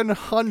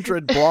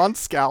 700 blonde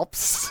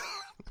scalps.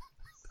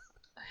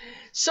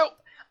 So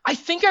I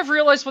think I've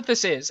realized what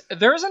this is.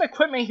 There's an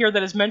equipment here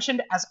that is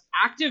mentioned as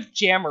active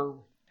jammer.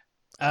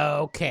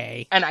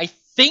 Okay. And I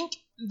think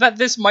that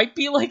this might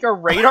be like a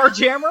radar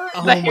jammer.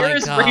 The hair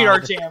is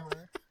radar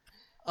jammer.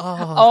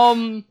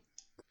 Oh.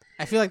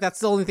 I feel like that's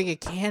the only thing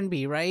it can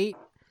be, right?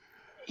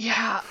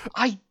 Yeah,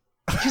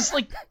 because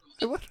like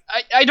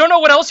I don't know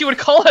what else you would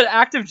call it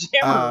active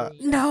jammer.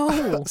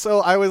 No. So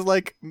I was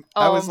like,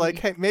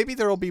 hey, maybe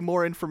there will be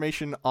more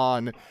information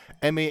on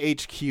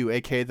MAHQ,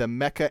 aka the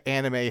Mecha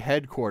Anime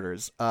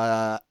headquarters.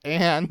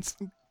 And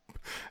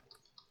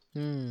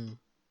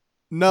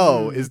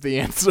no is the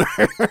answer.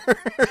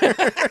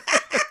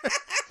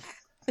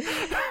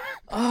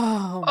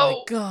 Oh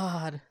my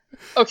god.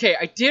 Okay,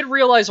 I did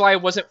realize why I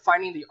wasn't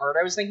finding the art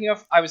I was thinking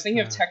of. I was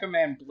thinking of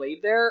Tekkaman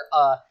Blade there.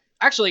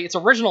 Actually, it's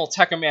original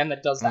Tekkaman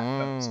that does that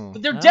pose.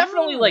 But they're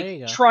definitely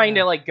like trying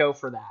to like go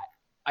for that,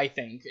 I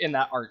think, in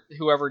that art,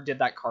 whoever did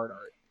that card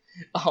art.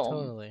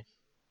 Totally.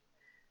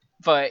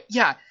 But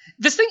yeah,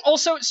 this thing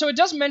also, so it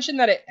does mention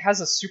that it has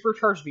a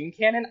supercharged beam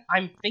cannon.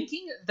 I'm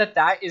thinking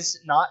that is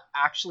not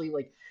actually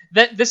like,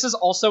 that this is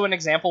also an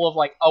example of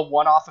like a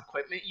one-off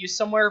equipment used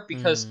somewhere,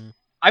 because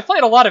I've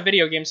played a lot of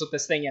video games with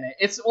this thing in it.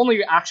 Its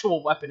only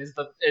actual weapon is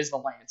the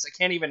lance. It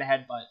can't even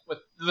headbutt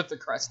with the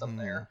crest up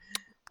there.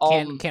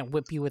 Can't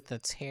whip you with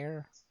its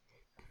hair?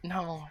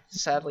 No,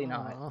 sadly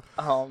not.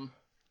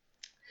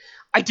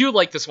 I do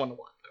like this one a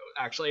lot,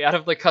 though, actually, out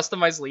of the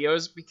customized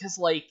Leos, because,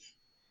 like,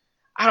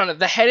 I don't know,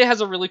 the head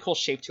has a really cool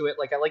shape to it.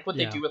 Like, I like what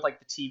they do with, like,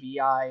 the TV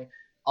eye.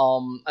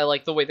 I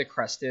like the way the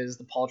crest is.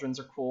 The pauldrons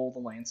are cool. The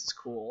lance is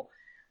cool.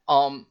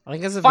 I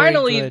think it's a very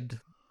good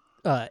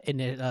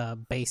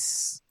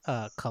base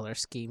color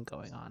scheme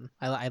going on.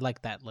 I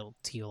like that little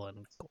teal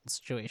and gold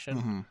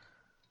situation.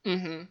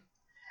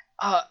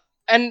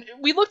 And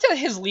we looked at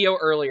his Leo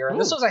earlier,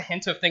 and this was a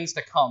hint of things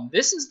to come.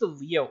 This is the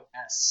Leo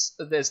S.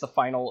 That is the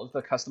final of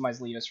the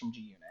customized Leos from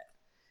G-Unit.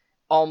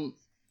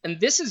 And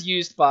this is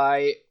used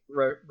by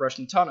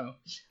Roshin Tano.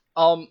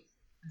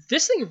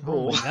 This thing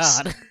rules. Oh my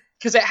god.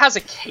 Because it has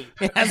a cape.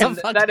 It has a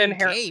fucking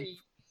cape.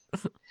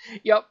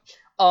 Yep.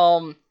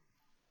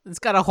 It's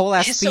got a whole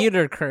ass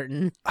theater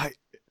curtain.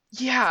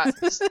 Yeah.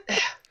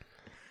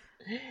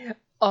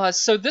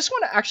 So this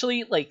one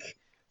actually, like,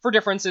 for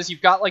differences,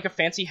 you've got like a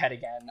fancy head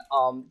again.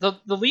 The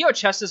Leo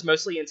chest is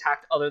mostly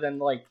intact, other than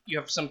like you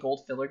have some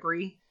gold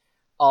filigree.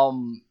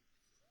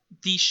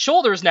 The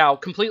shoulders now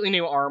completely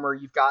new armor.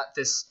 You've got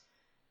this.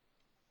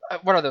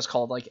 What are those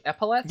called? Like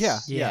epaulets?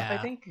 Yeah. I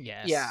think.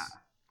 Yes. Yeah.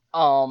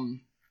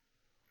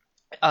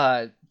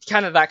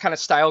 Kind of that kind of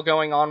style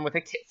going on with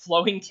a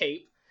flowing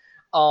cape.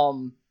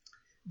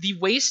 The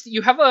waist,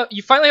 you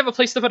finally have a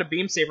place to put a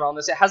beam saber on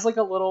this. It has like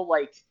a little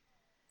like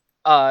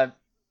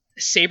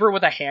saber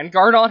with a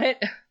handguard on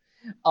it,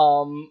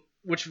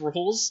 which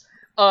rules.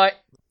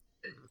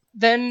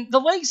 Then the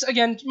legs,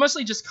 again,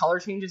 mostly just color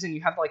changes, and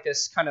you have like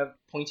this kind of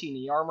pointy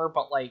knee armor,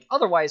 but like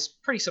otherwise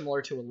pretty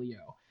similar to a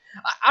Leo.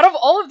 Out of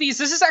all of these,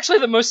 this is actually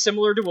the most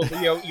similar to a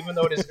Leo, even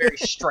though it is very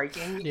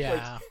striking.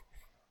 Yeah.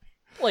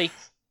 Like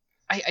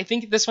I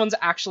think this one's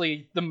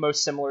actually the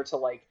most similar to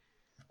like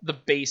the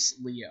base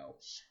Leo.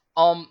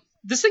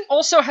 This thing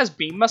also has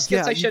beam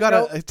muskets. I should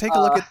note. Take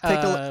a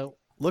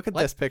look at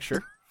this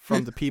picture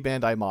from the P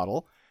Bandai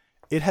model.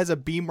 It has a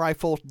beam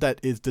rifle that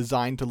is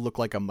designed to look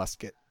like a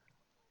musket.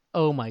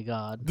 Oh my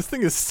god. This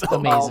thing is so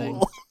Amazing.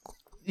 cool.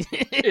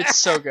 It's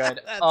so good.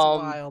 That's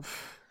wild.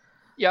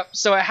 Yep.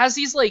 So it has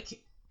these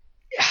like,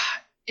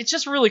 it's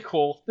just really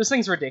cool. This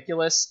thing's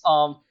ridiculous.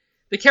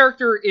 The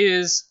character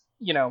is,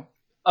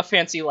 a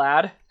fancy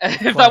lad.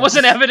 If that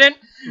wasn't evident,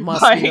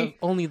 Must be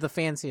only the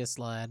fanciest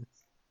lad.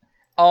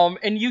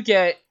 And you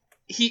get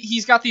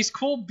he's got these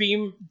cool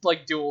beam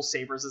like dual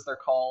sabers as they're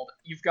called.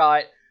 You've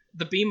got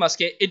the beam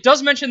musket. It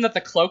does mention that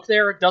the cloak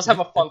there does have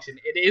a function.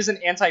 It is an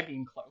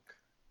anti-beam cloak.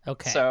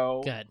 Okay.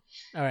 So good.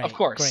 All right. Of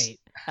course. Great.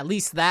 At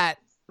least that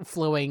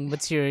flowing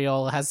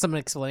material has some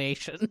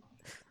explanation.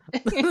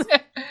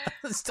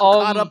 Still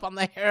caught up on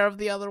the hair of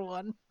the other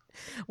one.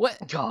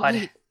 What? God.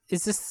 Wait,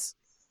 is this?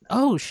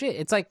 Oh shit!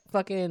 It's like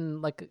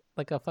fucking like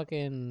a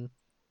fucking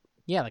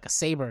like a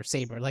saber,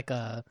 like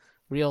a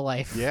real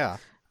life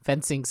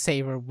fencing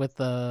saber with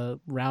the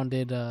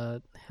rounded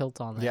hilt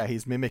on it. Yeah,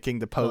 he's mimicking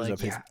the pose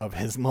of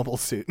his mobile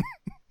suit.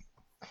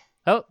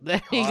 Oh,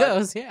 there he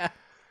goes. Yeah.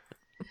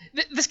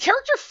 This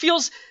character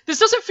this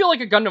doesn't feel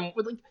like a Gundam.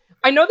 Like,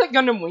 I know that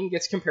Gundam Wing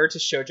gets compared to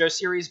Shoujo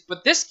series,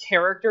 but this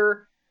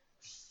character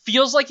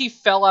feels like he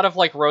fell out of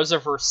like Rosa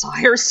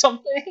Versailles or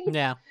something.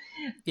 Yeah.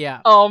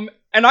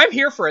 And I'm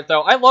here for it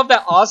though. I love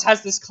that Oz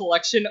has this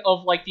collection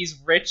of like these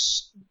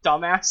rich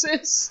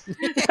dumbasses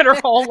that are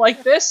all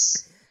like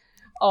this.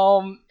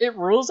 It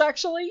rules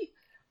actually.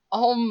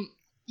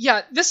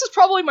 Yeah, this is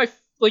probably my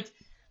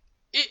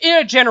in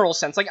a general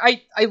sense. Like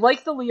I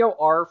like the Leo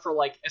R for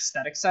like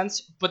aesthetic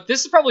sense, but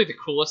this is probably the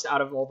coolest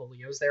out of all the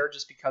Leos there,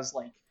 just because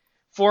like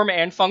form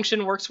and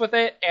function works with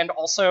it, and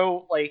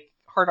also like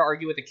hard to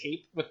argue with a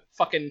cape with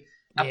fucking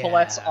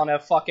epaulets on a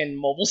fucking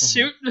mobile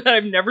suit that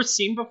I've never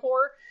seen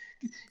before.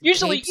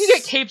 Usually you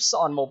get capes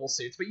on mobile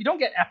suits, but you don't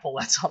get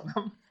epaulets on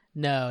them.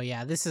 No,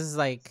 yeah, this is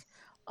like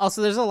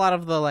also there's a lot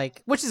of the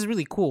like, which is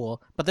really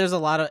cool, but there's a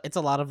lot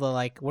of the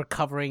like we're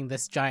covering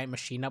this giant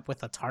machine up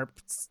with a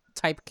tarp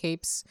type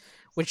capes,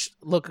 which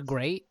look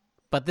great,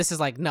 but this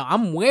is like, no,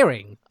 I'm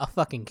wearing a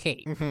fucking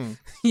cape.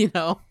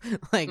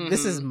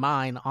 This is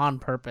mine on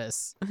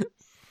purpose.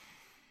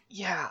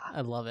 Yeah,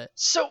 I love it.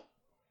 So,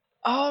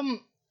 Kato,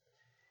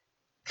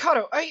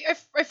 I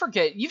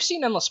forget, you've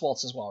seen Endless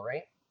Waltz as well,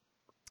 right?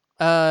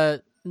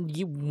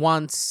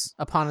 Once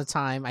upon a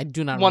time. I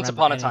do not Once remember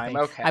upon anything. a time,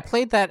 okay. I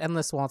played that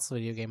Endless Waltz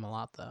video game a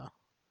lot, though.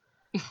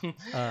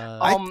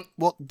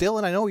 Well,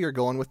 Dylan, I know where you're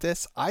going with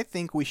this. I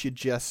think we should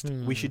just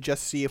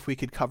see if we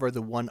could cover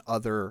the one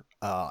other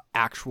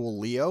actual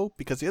Leo,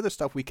 because the other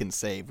stuff we can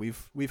save.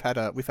 We've had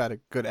a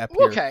good ep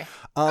here. Okay.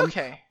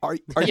 Okay. Are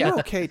you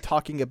okay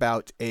talking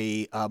about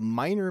a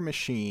minor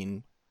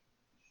machine,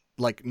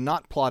 like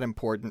not plot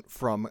important,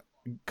 from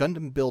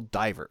Gundam Build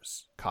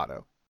Divers,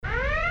 Kato?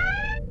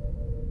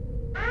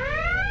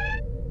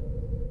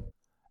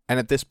 And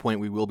at this point,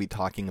 we will be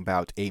talking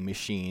about a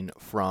machine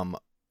from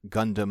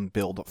Gundam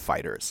Build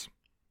Fighters.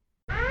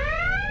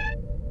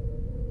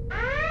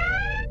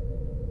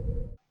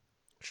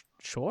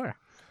 Sure.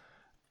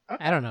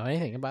 Okay. I don't know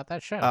anything about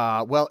that show.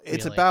 Well,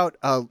 it's really. about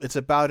a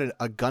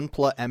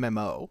Gunpla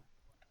MMO.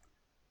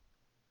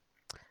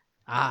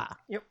 Ah.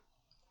 Yep.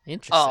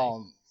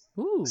 Interesting.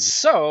 Ooh.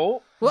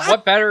 So,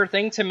 what better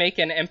thing to make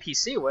an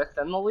NPC with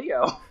than the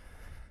Leo?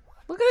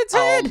 Look at its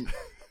head.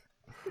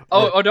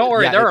 Oh, don't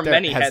worry. There are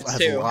many heads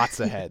too. Lots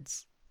of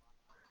heads.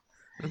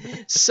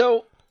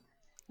 So,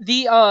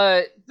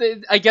 I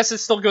guess it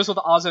still goes with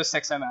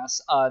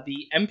OZ-06MS.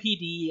 The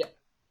MPD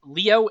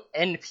Leo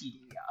NPD.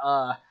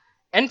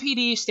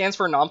 NPD stands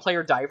for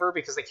non-player diver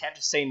because they can't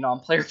just say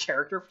non-player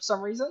character for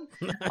some reason.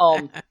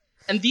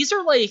 And these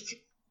are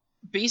like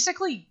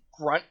basically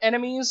grunt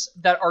enemies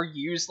that are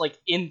used like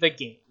in the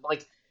game.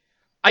 Like,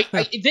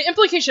 the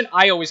implication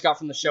I always got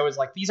from the show is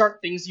like, these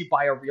aren't things you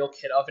buy a real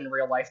kit of in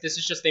real life. This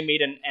is just they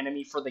made an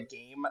enemy for the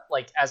game,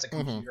 like as a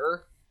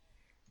computer.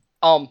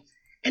 And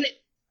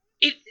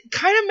it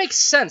kind of makes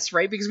sense,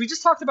 right? Because we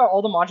just talked about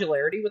all the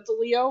modularity with the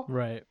Leo,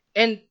 right?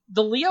 And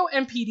the Leo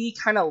MPD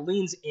kind of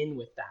leans in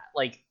with that,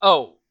 like,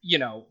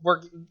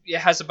 it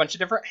has a bunch of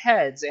different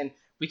heads, and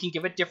we can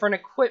give it different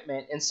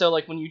equipment, and so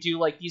like when you do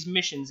like these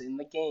missions in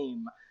the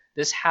game,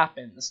 this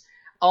happens.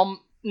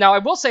 Now, I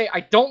will say I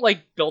don't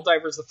like Build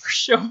Divers the first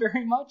show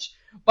very much,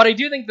 but I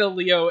do think the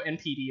Leo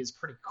NPD is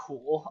pretty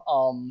cool.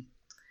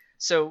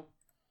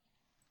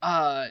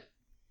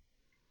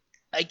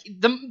 Like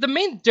the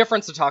main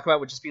difference to talk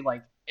about would just be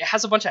like it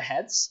has a bunch of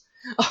heads.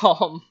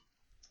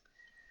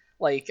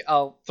 Like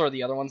I'll throw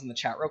the other ones in the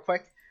chat real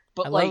quick.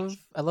 But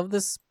I love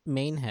this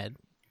main head.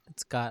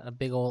 It's got a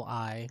big old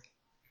eye.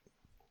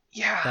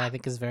 Yeah, that I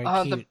think is very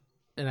cute.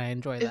 And I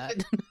enjoy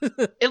that.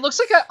 It looks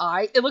like an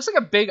eye. It looks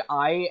like a big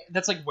eye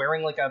that's like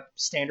wearing like a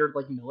standard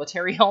like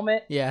military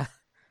helmet. Yeah.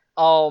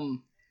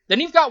 Then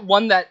you've got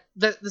one that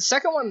the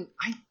second one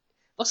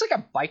looks like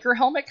a biker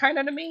helmet kind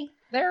of to me.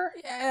 There.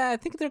 Yeah, I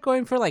think they're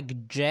going for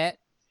like jet,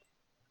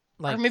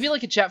 or maybe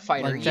like a jet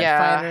fighter. Like jet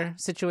fighter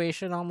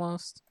situation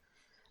almost.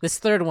 This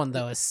third one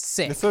though is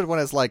sick. The third one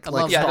is like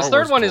this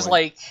third one is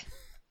like.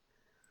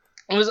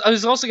 I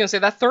was also gonna say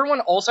that third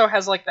one also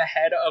has like the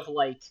head of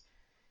like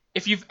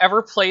if you've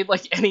ever played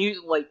like any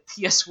like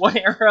PS1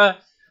 era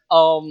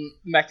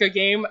mecha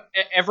game,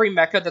 every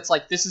mecha that's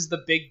like, this is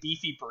the big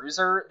beefy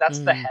bruiser, that's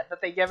the head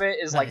that they give it,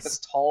 is like this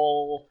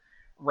tall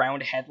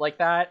round head like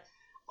that.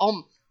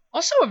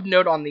 Also of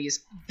note on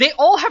these, they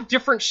all have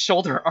different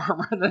shoulder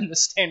armor than the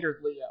standard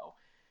Leo.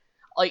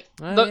 Like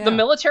the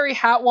military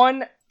hat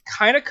one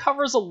kind of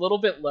covers a little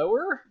bit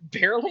lower,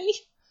 barely.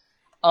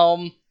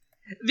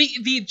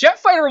 The jet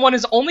fighter one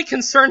is only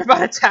concerned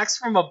about attacks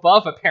from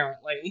above,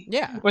 apparently.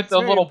 Yeah, with the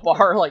little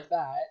bar like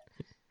that.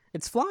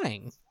 It's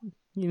flying,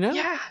 you know?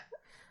 Yeah.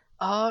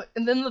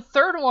 And then the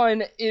third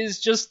one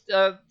is just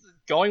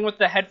going with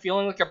the head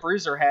feeling like a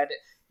bruiser head.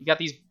 You got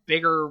these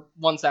bigger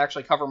ones that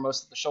actually cover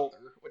most of the shoulder,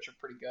 which are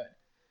pretty good.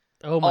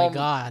 Oh my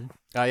god.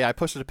 Yeah, I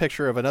posted a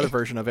picture of another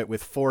version of it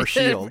with 4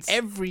 shields.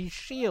 Every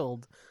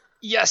shield.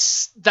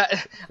 Yes,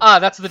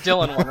 that's the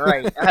Dylan one,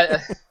 right?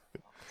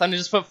 Time to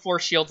just put 4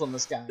 shields on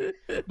this guy.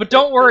 But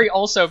don't worry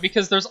also,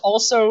 because there's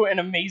also an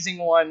amazing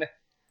one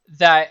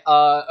that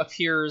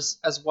appears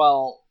as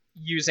well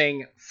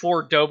using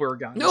 4 Dober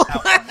guns.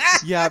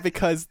 Yeah,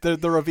 because the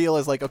reveal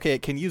is like, okay,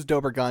 it can use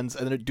Dober guns,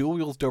 and then it dual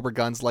wields Dober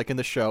guns like in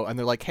the show, and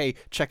they're like, hey,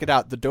 check it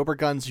out, the Dober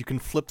guns, you can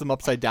flip them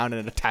upside down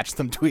and attach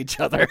them to each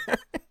other.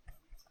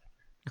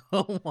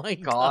 Oh my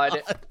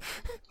god.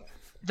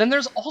 Then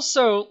there's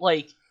also,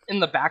 like, in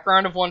the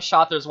background of one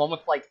shot, there's one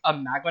with, like, a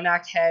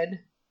Magwanac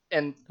head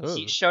and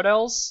heat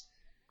shodels.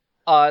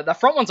 The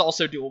front one's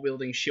also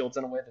dual-wielding shields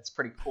in a way that's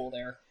pretty cool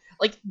there.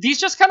 Like, these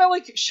just kind of,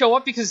 like, show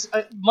up because,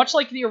 much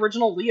like the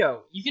original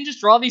Leo, you can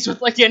just draw these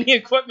with, like, any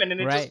equipment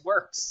and it just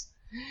works.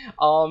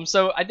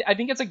 So I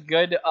think it's a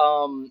good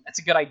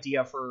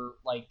idea for,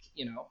 like,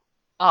 you know,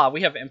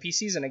 we have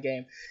NPCs in a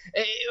game.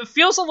 It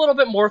feels a little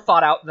bit more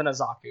thought out than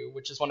Azaku,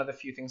 which is one of the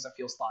few things that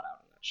feels thought out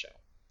in that show.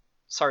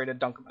 Sorry to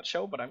dunk on that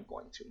show, but I'm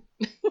going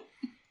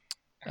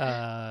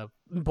to.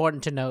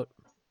 Important to note,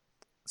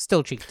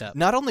 still cheeked up.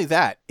 Not only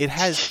that, it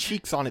has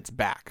cheeks on its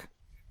back.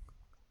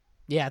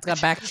 Yeah, it's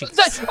got back cheeks.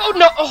 Oh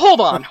no!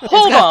 Hold on!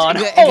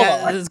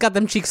 It's got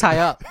them cheeks high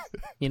up.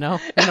 You know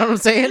what I'm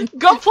saying?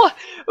 Gunpla,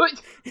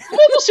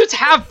 mobile suits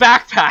have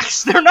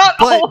backpacks. They're not.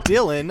 But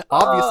Dylan,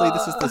 obviously,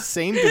 this is the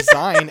same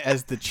design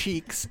as the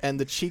cheeks, and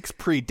the cheeks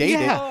predate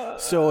it.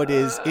 So it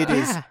is.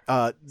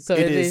 So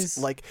it is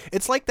like,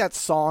 it's like that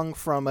song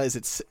from is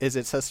it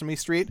Sesame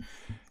Street?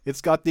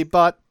 It's got the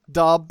butt,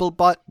 double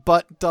butt,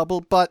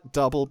 double butt,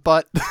 double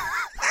butt.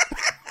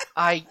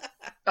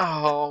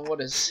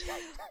 What is?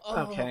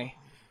 Okay.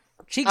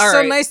 Cheeks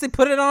so nice they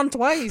put it on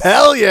twice.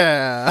 Hell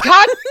yeah!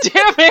 God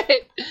damn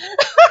it!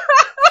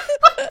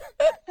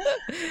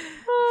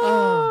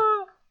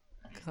 Oh,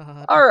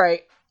 God. All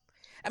right.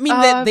 I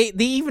mean, they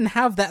even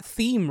have that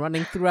theme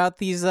running throughout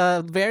these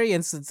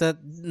variants. It's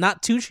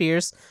not 2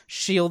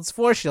 shields,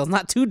 4 shields,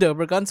 not 2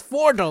 Dober guns,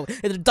 4 Dober.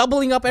 They're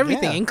doubling up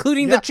everything,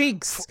 including the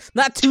cheeks.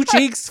 Not 2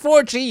 cheeks,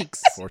 4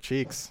 cheeks. 4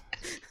 cheeks.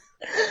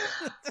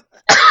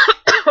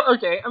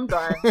 Okay, I'm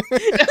dying.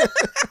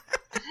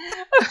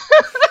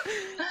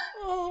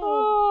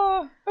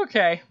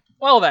 Okay,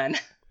 well then.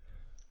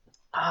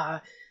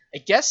 I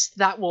guess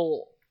that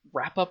will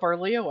wrap up our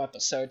Leo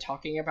episode,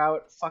 talking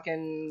about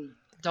fucking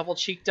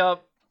double-cheeked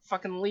up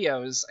fucking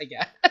Leos, I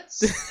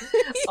guess.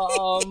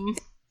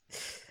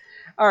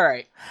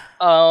 Alright.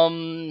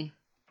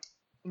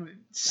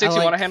 Six,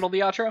 you want to handle the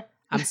outro?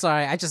 I'm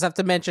sorry, I just have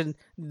to mention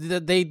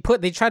they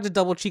tried to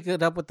double cheek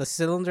it up with the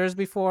cylinders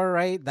before,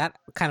 right? That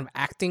kind of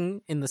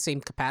acting in the same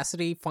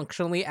capacity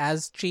functionally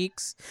as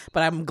cheeks,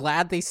 but I'm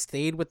glad they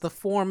stayed with the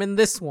form in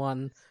this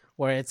one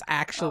where it's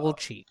actual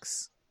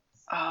cheeks.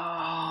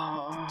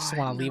 Just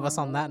want to leave us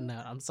on that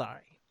note. I'm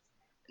sorry.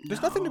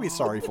 There's nothing to be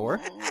sorry for.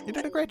 You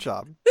did a great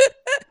job.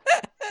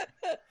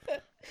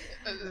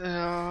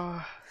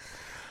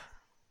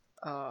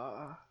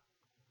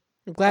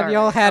 I'm glad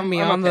y'all had me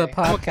on the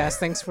podcast.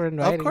 Thanks for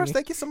inviting me. Of course,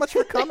 thank you so much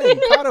for coming.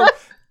 Kato,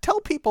 tell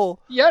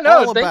people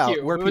all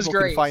about where people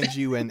can find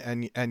you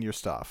and your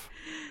stuff.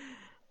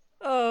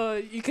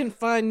 You can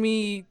find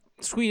me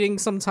tweeting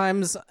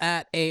sometimes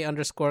at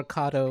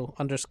 _Kato_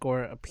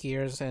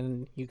 appears,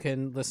 and you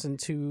can listen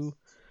to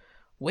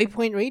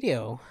Waypoint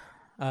Radio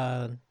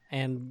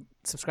and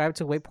subscribe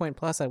to Waypoint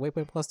Plus at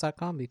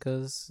waypointplus.com,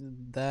 because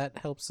that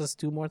helps us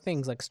do more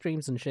things like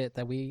streams and shit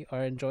that we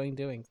are enjoying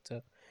doing.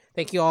 So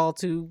thank you all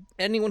to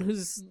anyone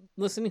who's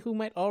listening who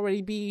might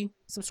already be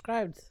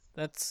subscribed.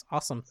 That's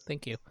awesome.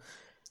 Thank you.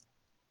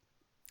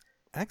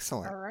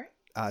 Excellent. All right.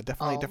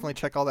 Definitely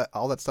check all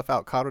that stuff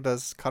out. Kato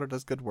does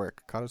good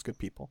work. Kato's good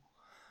people.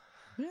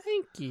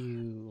 Thank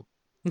you.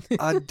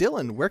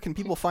 Dylan, where can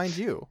people find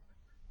you?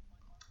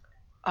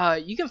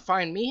 You can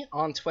find me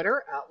on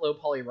Twitter at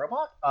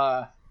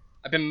lowpolyrobot.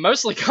 I've been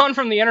mostly gone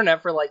from the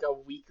internet for like a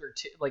week or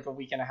two, like a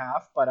week and a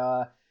half,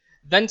 but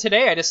then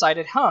today I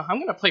decided, I'm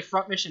gonna play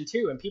Front Mission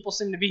 2, and people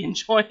seem to be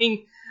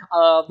enjoying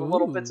the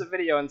little bits of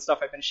video and stuff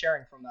I've been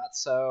sharing from that.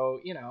 So,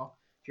 you know,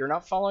 if you're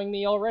not following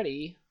me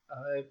already,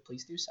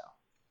 please do so.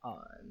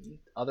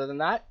 Other than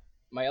that,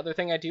 my other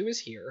thing I do is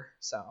here,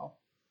 so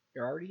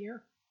you're already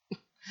here.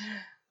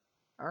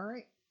 All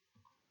right.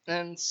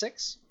 And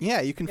 6?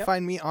 Yeah, you can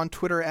find me on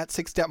Twitter at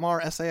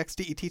 6detmar,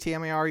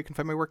 SIXDETTMAR. You can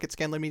find my work at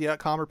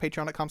scanlinemedia.com or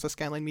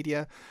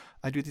patreon.com/scanlinemedia.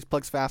 I do these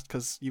plugs fast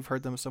because you've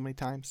heard them so many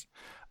times.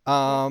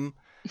 And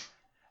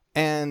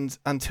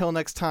until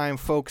next time,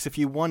 folks, if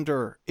you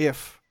wonder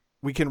if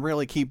we can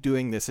really keep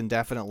doing this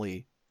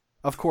indefinitely,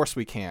 of course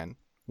we can.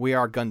 We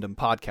are Gundam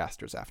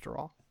podcasters, after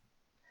all.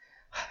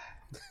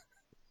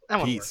 That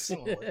one Peace.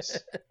 works.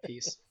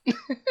 Peace.